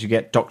forms. You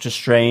get Doctor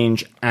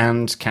Strange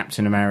and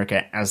Captain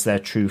America as their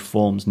true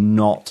forms,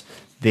 not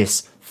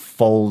this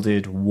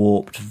folded,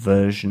 warped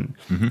version.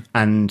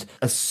 And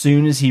as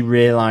soon as he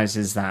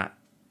realizes that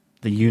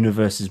the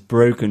universe is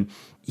broken,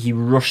 he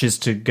rushes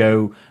to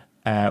go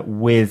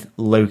with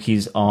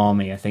Loki's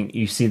army. I think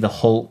you see the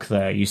Hulk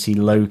there. You see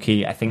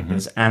Loki. I think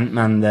there's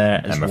Ant-Man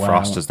there as well. Emma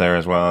Frost is there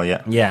as well,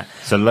 yeah. Yeah.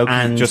 So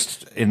Loki,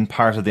 just in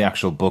part of the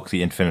actual book,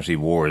 The Infinity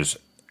Wars,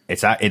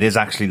 it is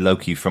actually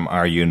Loki from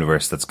our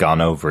universe that's gone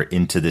over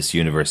into this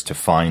universe to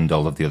find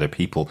all of the other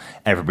people.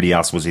 Everybody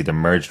else was either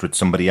merged with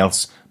somebody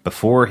else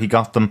before he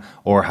got them,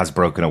 or has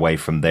broken away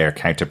from their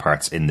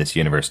counterparts in this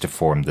universe to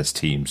form this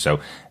team.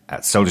 So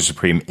Soldier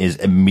Supreme is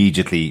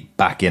immediately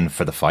back in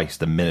for the fight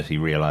the minute he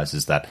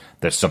realizes that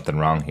there's something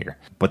wrong here.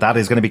 But that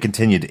is going to be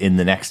continued in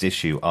the next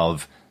issue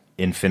of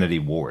Infinity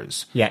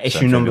Wars. Yeah,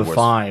 issue number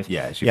 5.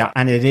 Yeah, issue 5.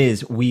 And it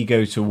is We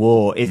Go to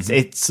War.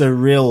 It's a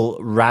real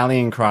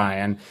rallying cry,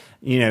 and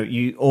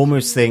you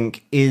almost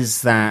think,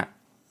 is that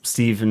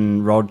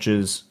Stephen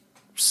Rogers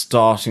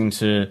starting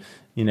to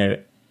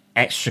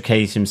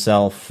extricate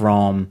himself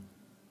from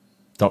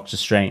Doctor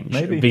Strange.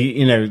 Maybe.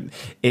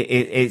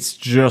 It's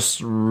just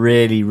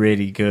really,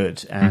 really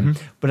good.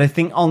 But I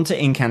think on to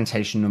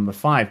Incantation number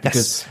 5,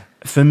 because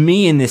for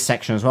me in this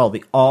section as well,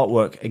 the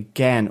artwork,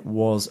 again,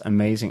 was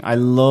amazing. I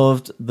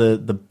loved the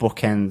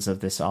bookends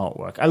of this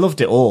artwork. I loved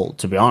it all,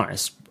 to be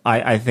honest.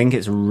 I think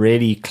it's a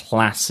really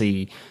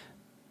classy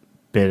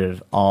bit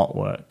of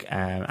artwork.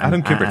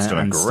 Adam Kubert's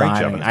done a great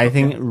job in this I book,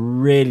 think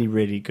really,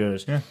 really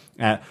good.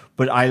 Yeah.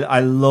 But I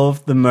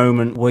love the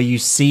moment where you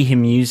see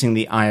him using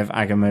the Eye of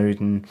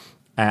Agamotto,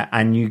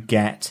 and you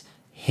get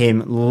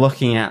him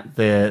looking at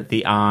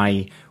the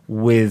eye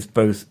with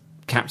both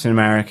Captain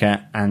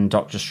America and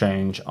Doctor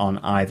Strange on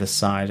either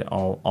side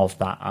of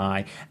that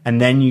eye. And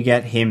then you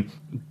get him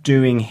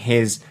doing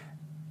his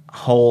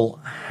whole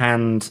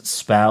hand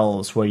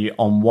spells where you,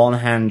 on one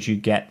hand, you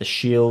get the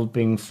shield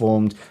being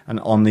formed, and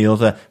on the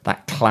other,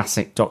 that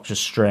classic Doctor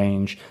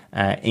Strange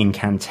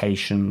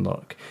incantation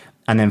look.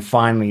 And then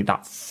finally,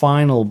 that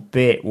final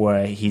bit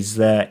where he's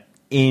there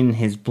in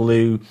his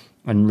blue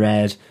and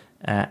red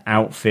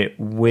outfit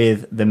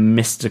with the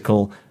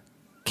mystical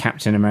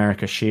Captain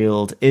America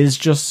shield is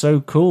just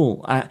so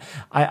cool.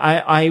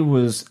 I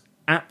was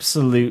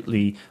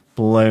absolutely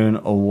blown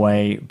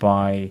away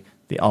by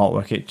the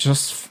artwork. It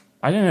just,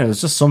 I don't know,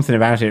 there's just something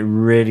about it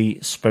really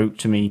spoke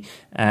to me,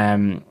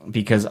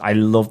 because I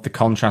loved the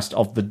contrast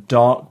of the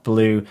dark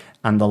blue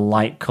and the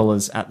light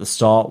colours at the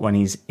start when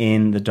he's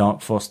in the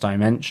Dark Force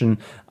dimension.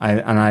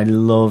 And I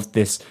loved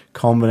this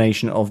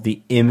combination of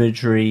the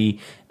imagery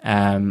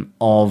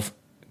of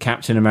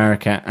Captain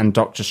America and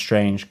Doctor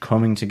Strange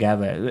coming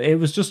together. It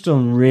was just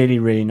done really,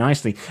 really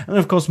nicely. And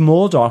of course,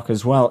 Mordock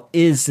as well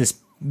is this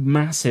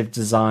massive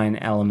design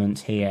element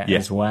here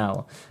as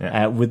well,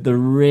 with the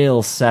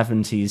real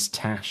 70s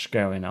tash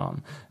going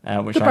on,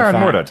 which the I Baron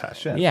found, Mordo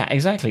tash, yeah,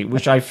 exactly,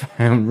 which I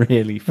found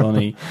really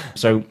funny.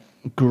 So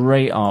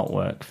great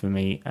artwork for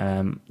me.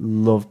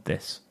 Loved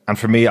this. And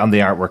for me, on the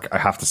artwork, I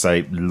have to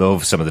say,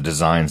 love some of the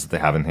designs that they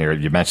have in here.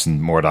 You mentioned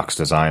Mordock's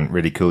design,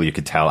 really cool. You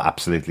could tell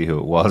absolutely who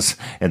it was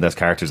in those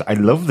characters. I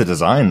love the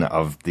design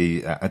of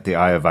the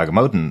Eye of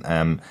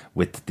Agamotto,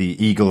 with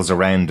the eagles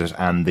around it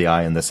and the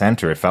eye in the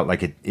center. It felt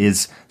like it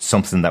is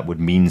something that would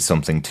mean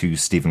something to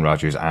Stephen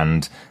Rogers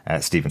and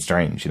Stephen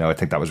Strange. I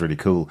think that was really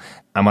cool.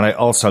 And what I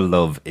also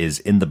love is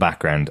in the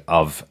background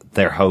of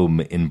their home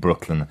in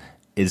Brooklyn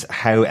is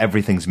how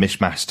everything's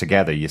mishmashed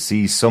together. You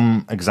see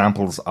some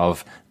examples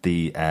of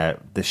the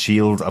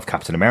shield of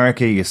Captain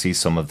America. You see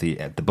some of the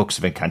books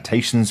of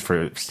incantations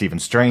for Stephen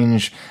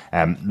Strange.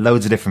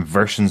 Loads of different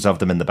versions of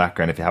them in the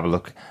background. If you have a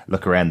look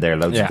around there,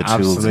 loads of the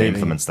tools and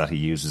implements that he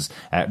uses.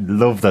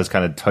 Love those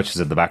kind of touches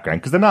in the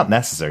background because they're not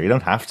necessary. You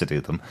don't have to do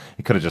them.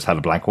 You could have just had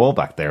a blank wall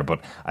back there.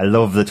 But I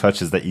love the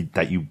touches that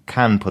you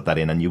can put that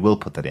in, and you will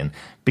put that in,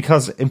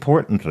 because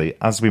importantly,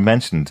 as we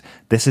mentioned,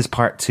 this is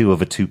part 2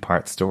 of a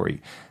 2-part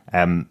story.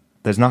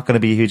 There's not going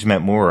to be a huge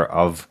amount more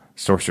of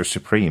Sorcerer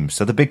Supreme.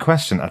 So the big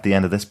question at the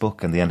end of this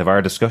book and the end of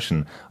our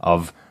discussion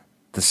of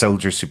the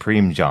Soldier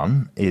Supreme,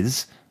 John,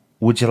 is,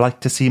 would you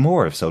like to see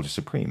more of Soldier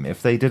Supreme?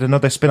 If they did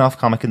another spin-off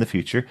comic in the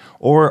future,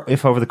 or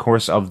if over the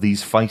course of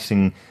these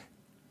fighting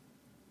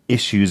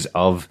issues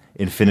of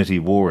Infinity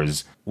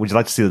Wars, would you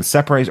like to see them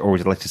separate, or would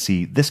you like to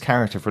see this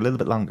character for a little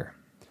bit longer?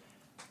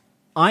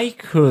 I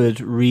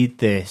could read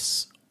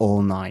this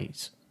all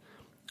night.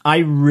 I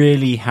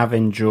really have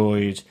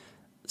enjoyed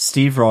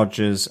Steve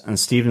Rogers and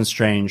Stephen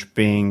Strange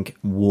being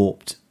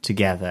warped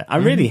together. I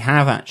really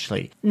have,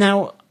 actually.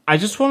 Now, I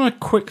just want to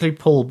quickly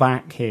pull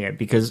back here,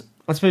 because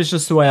I suppose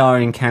just the way our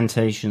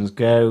incantations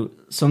go,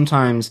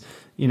 sometimes,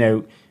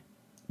 the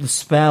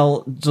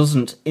spell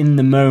doesn't, in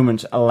the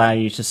moment, allow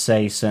you to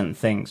say certain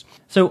things.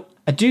 So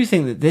I do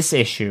think that this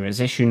issue, as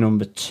issue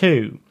number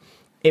 2,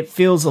 it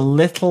feels a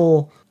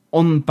little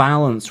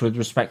unbalanced with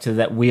respect to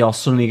that we are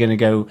suddenly going to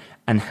go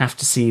and have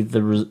to see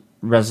the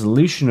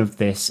resolution of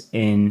this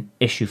in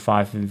issue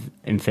 5 of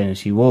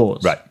Infinity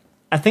Wars. Right.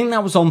 I think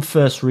that was on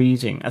first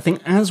reading. I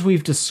think as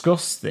we've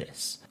discussed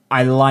this,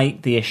 I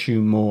like the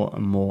issue more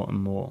and more and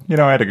more.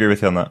 I'd agree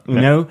with you on that.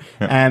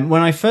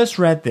 When I first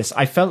read this,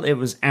 I felt it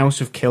was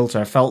out of kilter.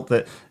 I felt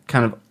that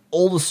kind of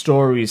all the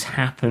stories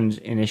happened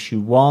in issue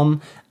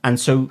 1, and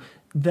so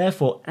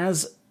therefore,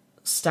 as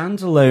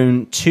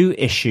standalone 2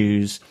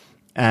 issues,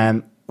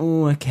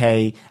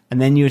 okay,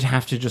 and then you would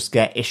have to just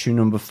get issue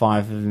number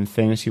 5 of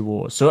Infinity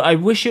Wars. So I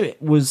wish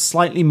it was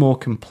slightly more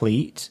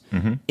complete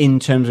in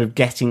terms of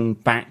getting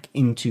back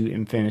into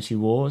Infinity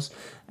Wars.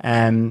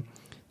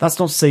 That's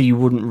not to say you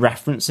wouldn't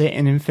reference it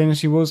in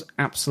Infinity Wars.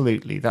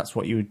 Absolutely, that's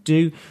what you would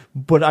do.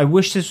 But I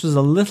wish this was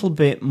a little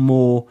bit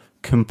more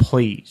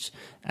complete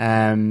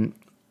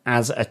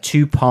as a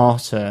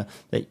 2-parter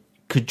that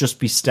could just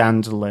be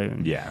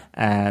standalone. Yeah.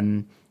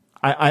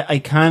 I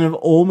kind of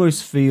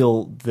almost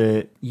feel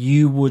that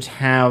you would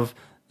have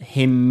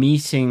him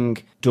meeting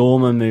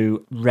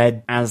Dormammu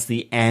Red as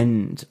the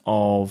end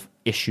of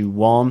issue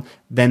 1,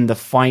 then the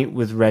fight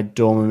with Red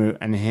Dormammu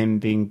and him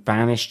being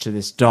banished to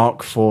this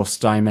Dark Force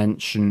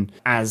dimension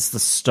as the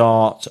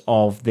start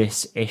of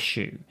this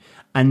issue,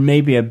 and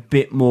maybe a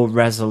bit more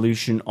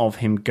resolution of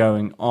him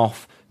going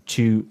off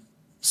to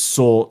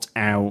sort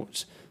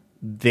out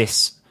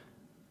this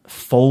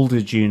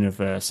folded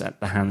universe at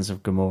the hands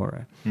of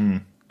Gamora.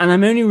 And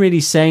I'm only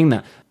really saying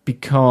that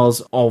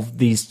because of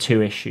these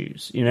two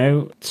issues, you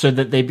know, so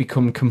that they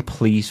become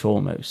complete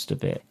almost a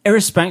bit.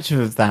 Irrespective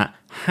of that,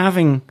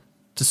 having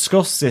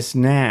discussed this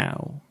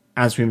now,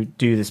 as we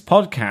do this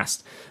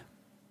podcast,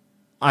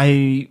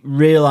 I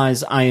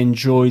realize I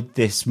enjoyed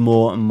this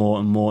more and more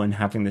and more in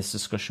having this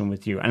discussion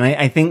with you. And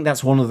I think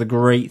that's one of the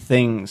great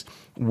things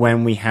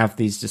when we have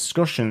these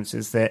discussions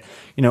is that,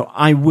 you know,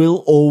 I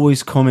will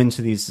always come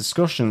into these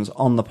discussions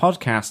on the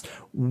podcast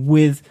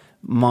with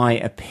my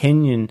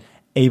opinion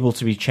able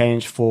to be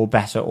changed for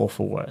better or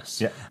for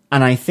worse. Yeah.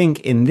 And I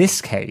think in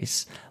this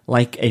case,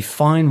 like a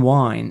fine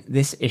wine,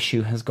 this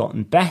issue has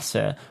gotten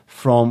better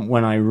from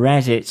when I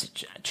read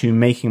it to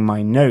making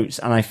my notes,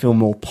 and I feel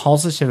more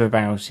positive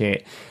about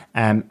it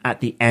at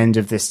the end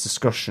of this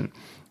discussion.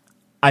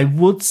 I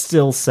would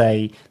still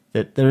say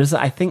that there is,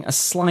 I think, a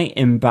slight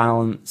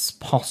imbalance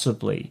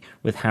possibly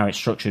with how it's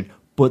structured,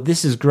 but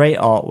this is great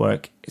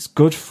artwork, it's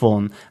good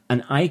fun,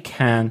 and I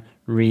can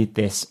read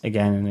this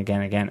again and again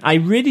and again. I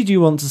really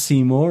do want to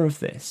see more of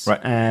this.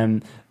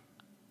 Right.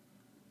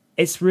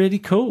 It's really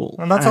cool.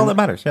 And that's all that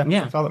matters. Yeah.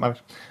 Yeah. That's all that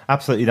matters.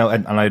 Absolutely. You know,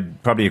 and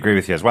I'd probably agree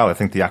with you as well. I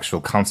think the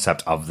actual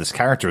concept of this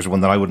character is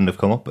one that I wouldn't have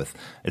come up with.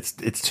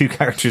 It's two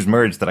characters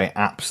merged that I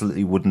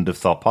absolutely wouldn't have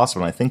thought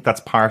possible. And I think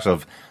that's part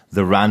of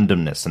the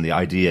randomness and the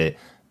idea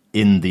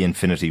in the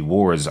Infinity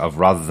Wars of,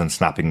 rather than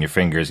snapping your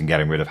fingers and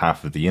getting rid of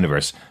half of the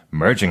universe,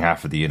 merging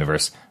half of the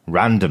universe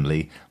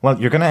randomly, well,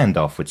 you're going to end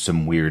off with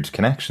some weird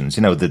connections.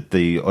 You know,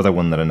 the other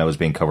one that I know is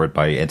being covered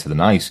by Into the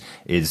Night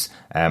is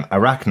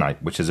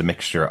Arachnite, which is a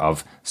mixture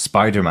of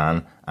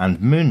Spider-Man and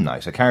Moon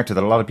Knight, a character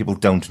that a lot of people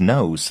don't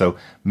know. So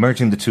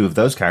merging the two of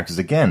those characters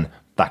again,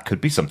 that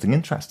could be something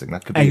interesting.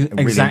 That could be a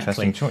really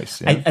interesting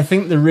choice. Yeah. I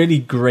think the really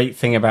great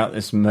thing about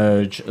this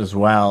merge as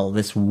well,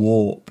 this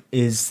warp,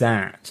 is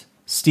that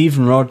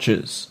Stephen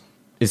Rogers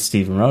is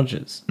Stephen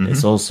Rogers. Mm-hmm.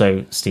 It's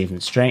also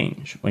Stephen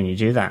Strange when you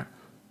do that.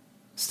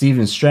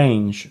 Stephen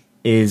Strange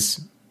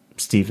is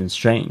Stephen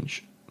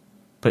Strange.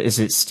 But is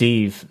it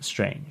Steve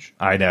Strange?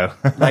 I know.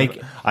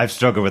 Like, I've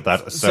struggled with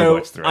that so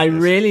much throughout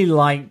this. Really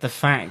like the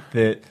fact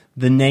that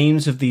the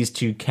names of these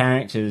two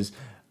characters,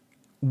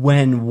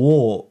 when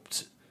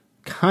warped,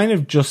 kind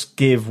of just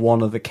give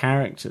one of the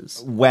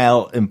characters.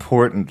 Well,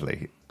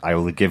 importantly, I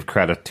will give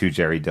credit to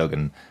Jerry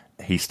Duggan.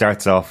 He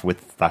starts off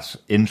with that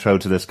intro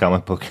to this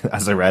comic book,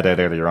 as I read out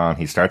earlier on.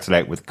 He starts it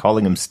out with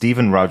calling him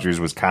Stephen Rogers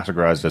was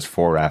categorized as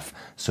 4F,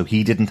 so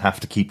he didn't have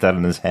to keep that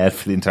in his head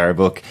for the entire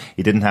book.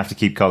 He didn't have to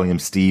keep calling him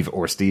Steve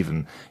or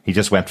Stephen. He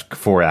just went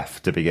 4F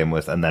to begin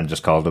with, and then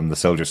just called him the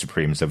Soldier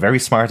Supreme. So very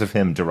smart of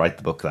him to write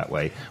the book that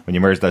way, when you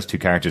merge those two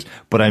characters.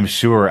 But I'm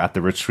sure at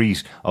the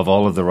retreat of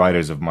all of the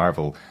writers of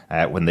Marvel,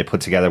 when they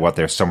put together what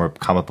their summer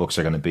comic books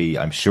are going to be,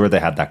 I'm sure they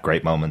had that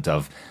great moment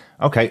of,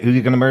 okay, who are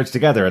you going to merge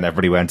together? And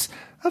everybody went,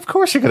 of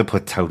course you're going to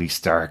put Tony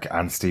Stark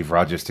and Steve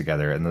Rogers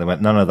together. And then they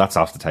went, no, that's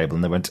off the table.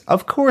 And they went,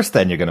 of course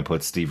then you're going to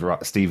put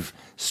Steve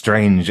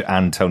Strange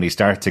and Tony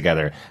Stark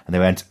together. And they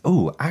went,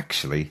 oh,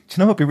 actually, do you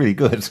know what would be really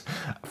good?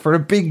 For a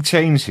big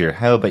change here,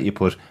 how about you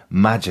put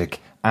magic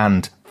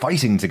and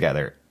fighting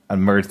together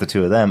and merge the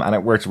two of them, and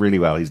it works really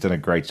well. He's done a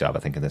great job, I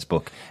think, in this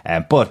book.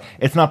 But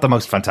it's not the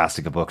most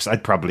fantastic of books.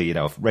 I'd probably,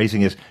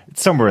 rating it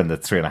somewhere in the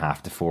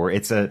 3.5 to 4.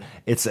 It's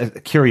a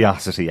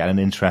curiosity and an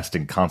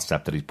interesting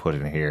concept that he's put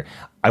in here.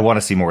 I want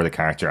to see more of the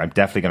character. I'm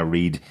definitely going to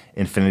read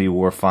Infinity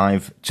War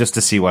 5 just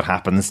to see what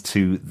happens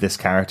to this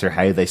character,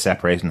 how they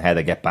separate and how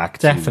they get back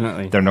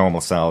to their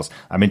normal selves.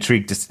 I'm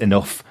intrigued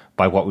enough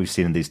by what we've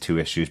seen in these two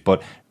issues,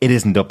 but it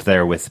isn't up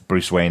there with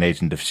Bruce Wayne,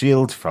 Agent of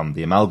S.H.I.E.L.D. from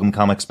the Amalgam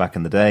comics back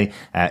in the day.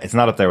 It's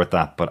not up there with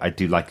that, but I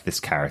do like this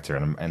character,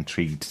 and I'm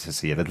intrigued to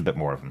see a little bit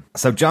more of him.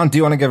 So, John, do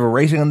you want to give a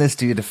rating on this?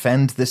 Do you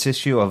defend this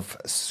issue of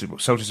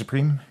Soldier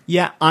Supreme?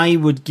 Yeah, I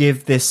would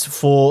give this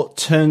 4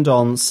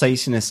 turned-on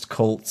Satanist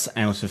cults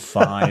out of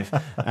 5.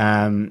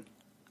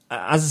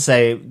 As I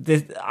say,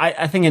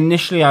 I think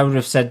initially I would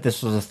have said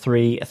this was a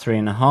 3, a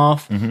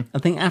 3.5. Mm-hmm. I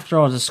think after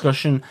our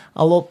discussion,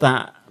 I'll up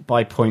that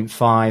by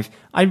 0.5.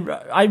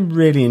 I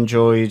really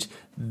enjoyed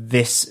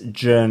this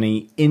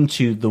journey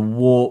into the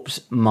warped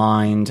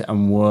mind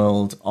and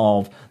world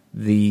of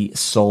the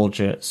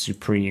Soldier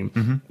Supreme.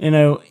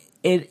 Mm-hmm.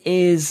 It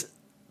is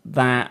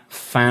that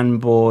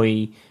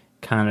fanboy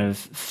kind of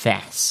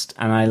fest,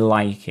 and I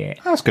like it.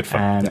 That's good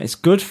fun. It's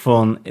good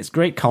fun. It's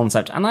great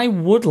concept, and I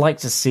would like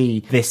to see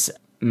this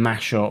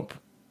mashup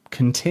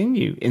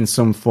continue in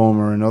some form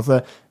or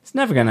another. It's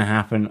never going to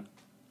happen.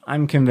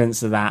 I'm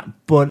convinced of that,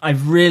 but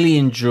I've really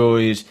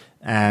enjoyed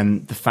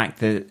the fact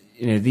that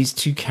these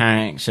two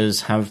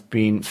characters have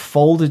been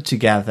folded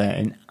together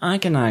in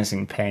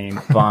agonizing pain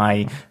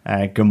by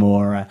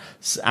Gamora,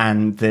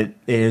 and that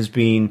it has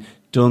been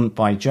done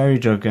by Jerry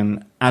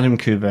Duggan, Adam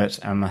Kubert,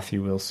 and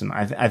Matthew Wilson.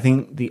 I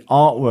think the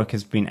artwork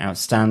has been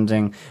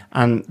outstanding,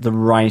 and the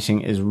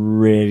writing is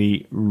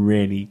really,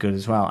 really good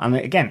as well. And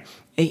again,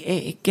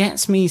 it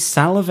gets me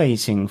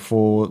salivating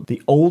for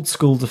the old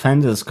school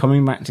Defenders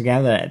coming back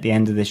together at the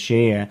end of this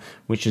year,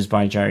 which is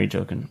by Jerry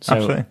Duggan.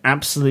 So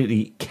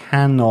absolutely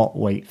cannot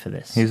wait for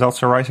this. He's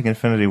also writing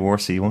Infinity War,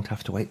 so you won't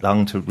have to wait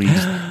long to read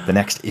the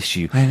next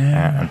issue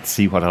and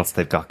see what else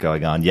they've got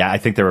going on. Yeah, I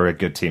think they were a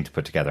good team to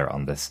put together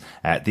on this.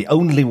 The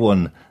only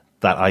one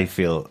that I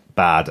feel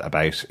bad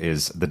about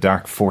is the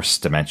Dark Force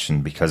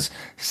dimension, because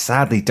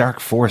sadly Dark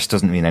Force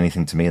doesn't mean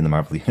anything to me in the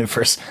Marvel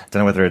Universe. I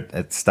don't know whether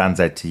it stands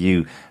out to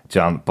you,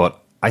 John,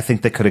 but I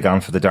think they could have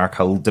gone for the Dark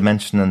Hole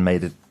dimension and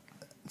made it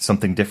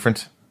something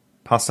different,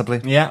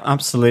 possibly. Yeah,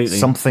 absolutely.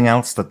 Something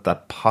else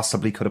that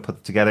possibly could have put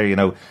it together, you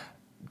know,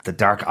 the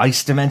Dark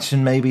Ice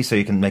dimension maybe, so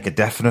you can make a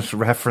definite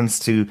reference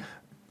to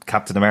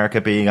Captain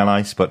America being on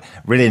ice. But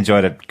really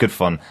enjoyed it, good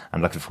fun,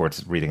 and looking forward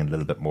to reading a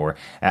little bit more.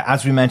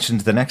 As we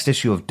mentioned, the next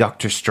issue of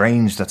Doctor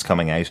Strange that's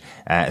coming out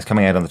is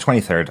coming out on the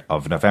 23rd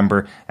of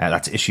November.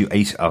 That's issue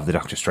 8 of the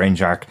Doctor Strange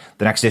arc.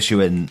 The next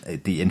issue in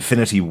the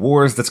Infinity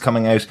Wars that's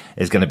coming out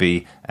is going to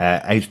be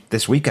out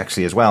this week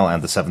actually as well,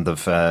 and the 7th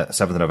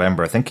of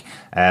November I think,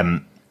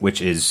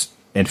 which is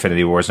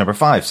Infinity Wars number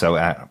 5,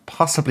 so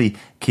possibly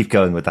keep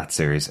going with that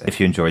series if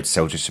you enjoyed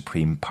Soldier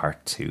Supreme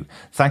Part 2.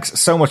 Thanks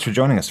so much for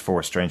joining us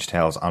for Strange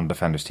Tales on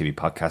Defenders TV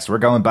Podcast. We're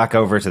going back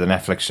over to the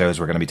Netflix shows.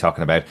 We're going to be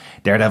talking about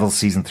Daredevil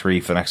Season 3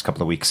 for the next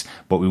couple of weeks,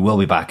 but we will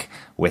be back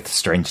with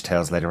Strange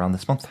Tales later on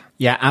this month.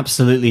 Yeah,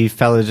 absolutely,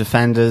 fellow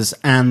Defenders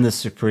and the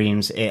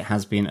Supremes. It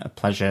has been a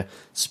pleasure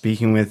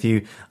speaking with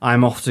you.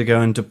 I'm off to go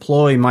and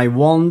deploy my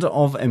wand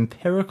of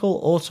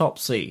empirical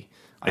autopsy.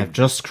 I've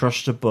just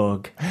crushed a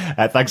bug.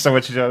 Thanks so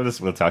much for joining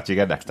us. We'll talk to you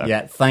again next time.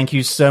 Yeah, thank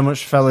you so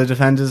much, fellow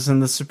Defenders and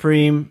the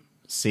Supreme.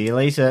 See you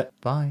later.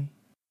 Bye.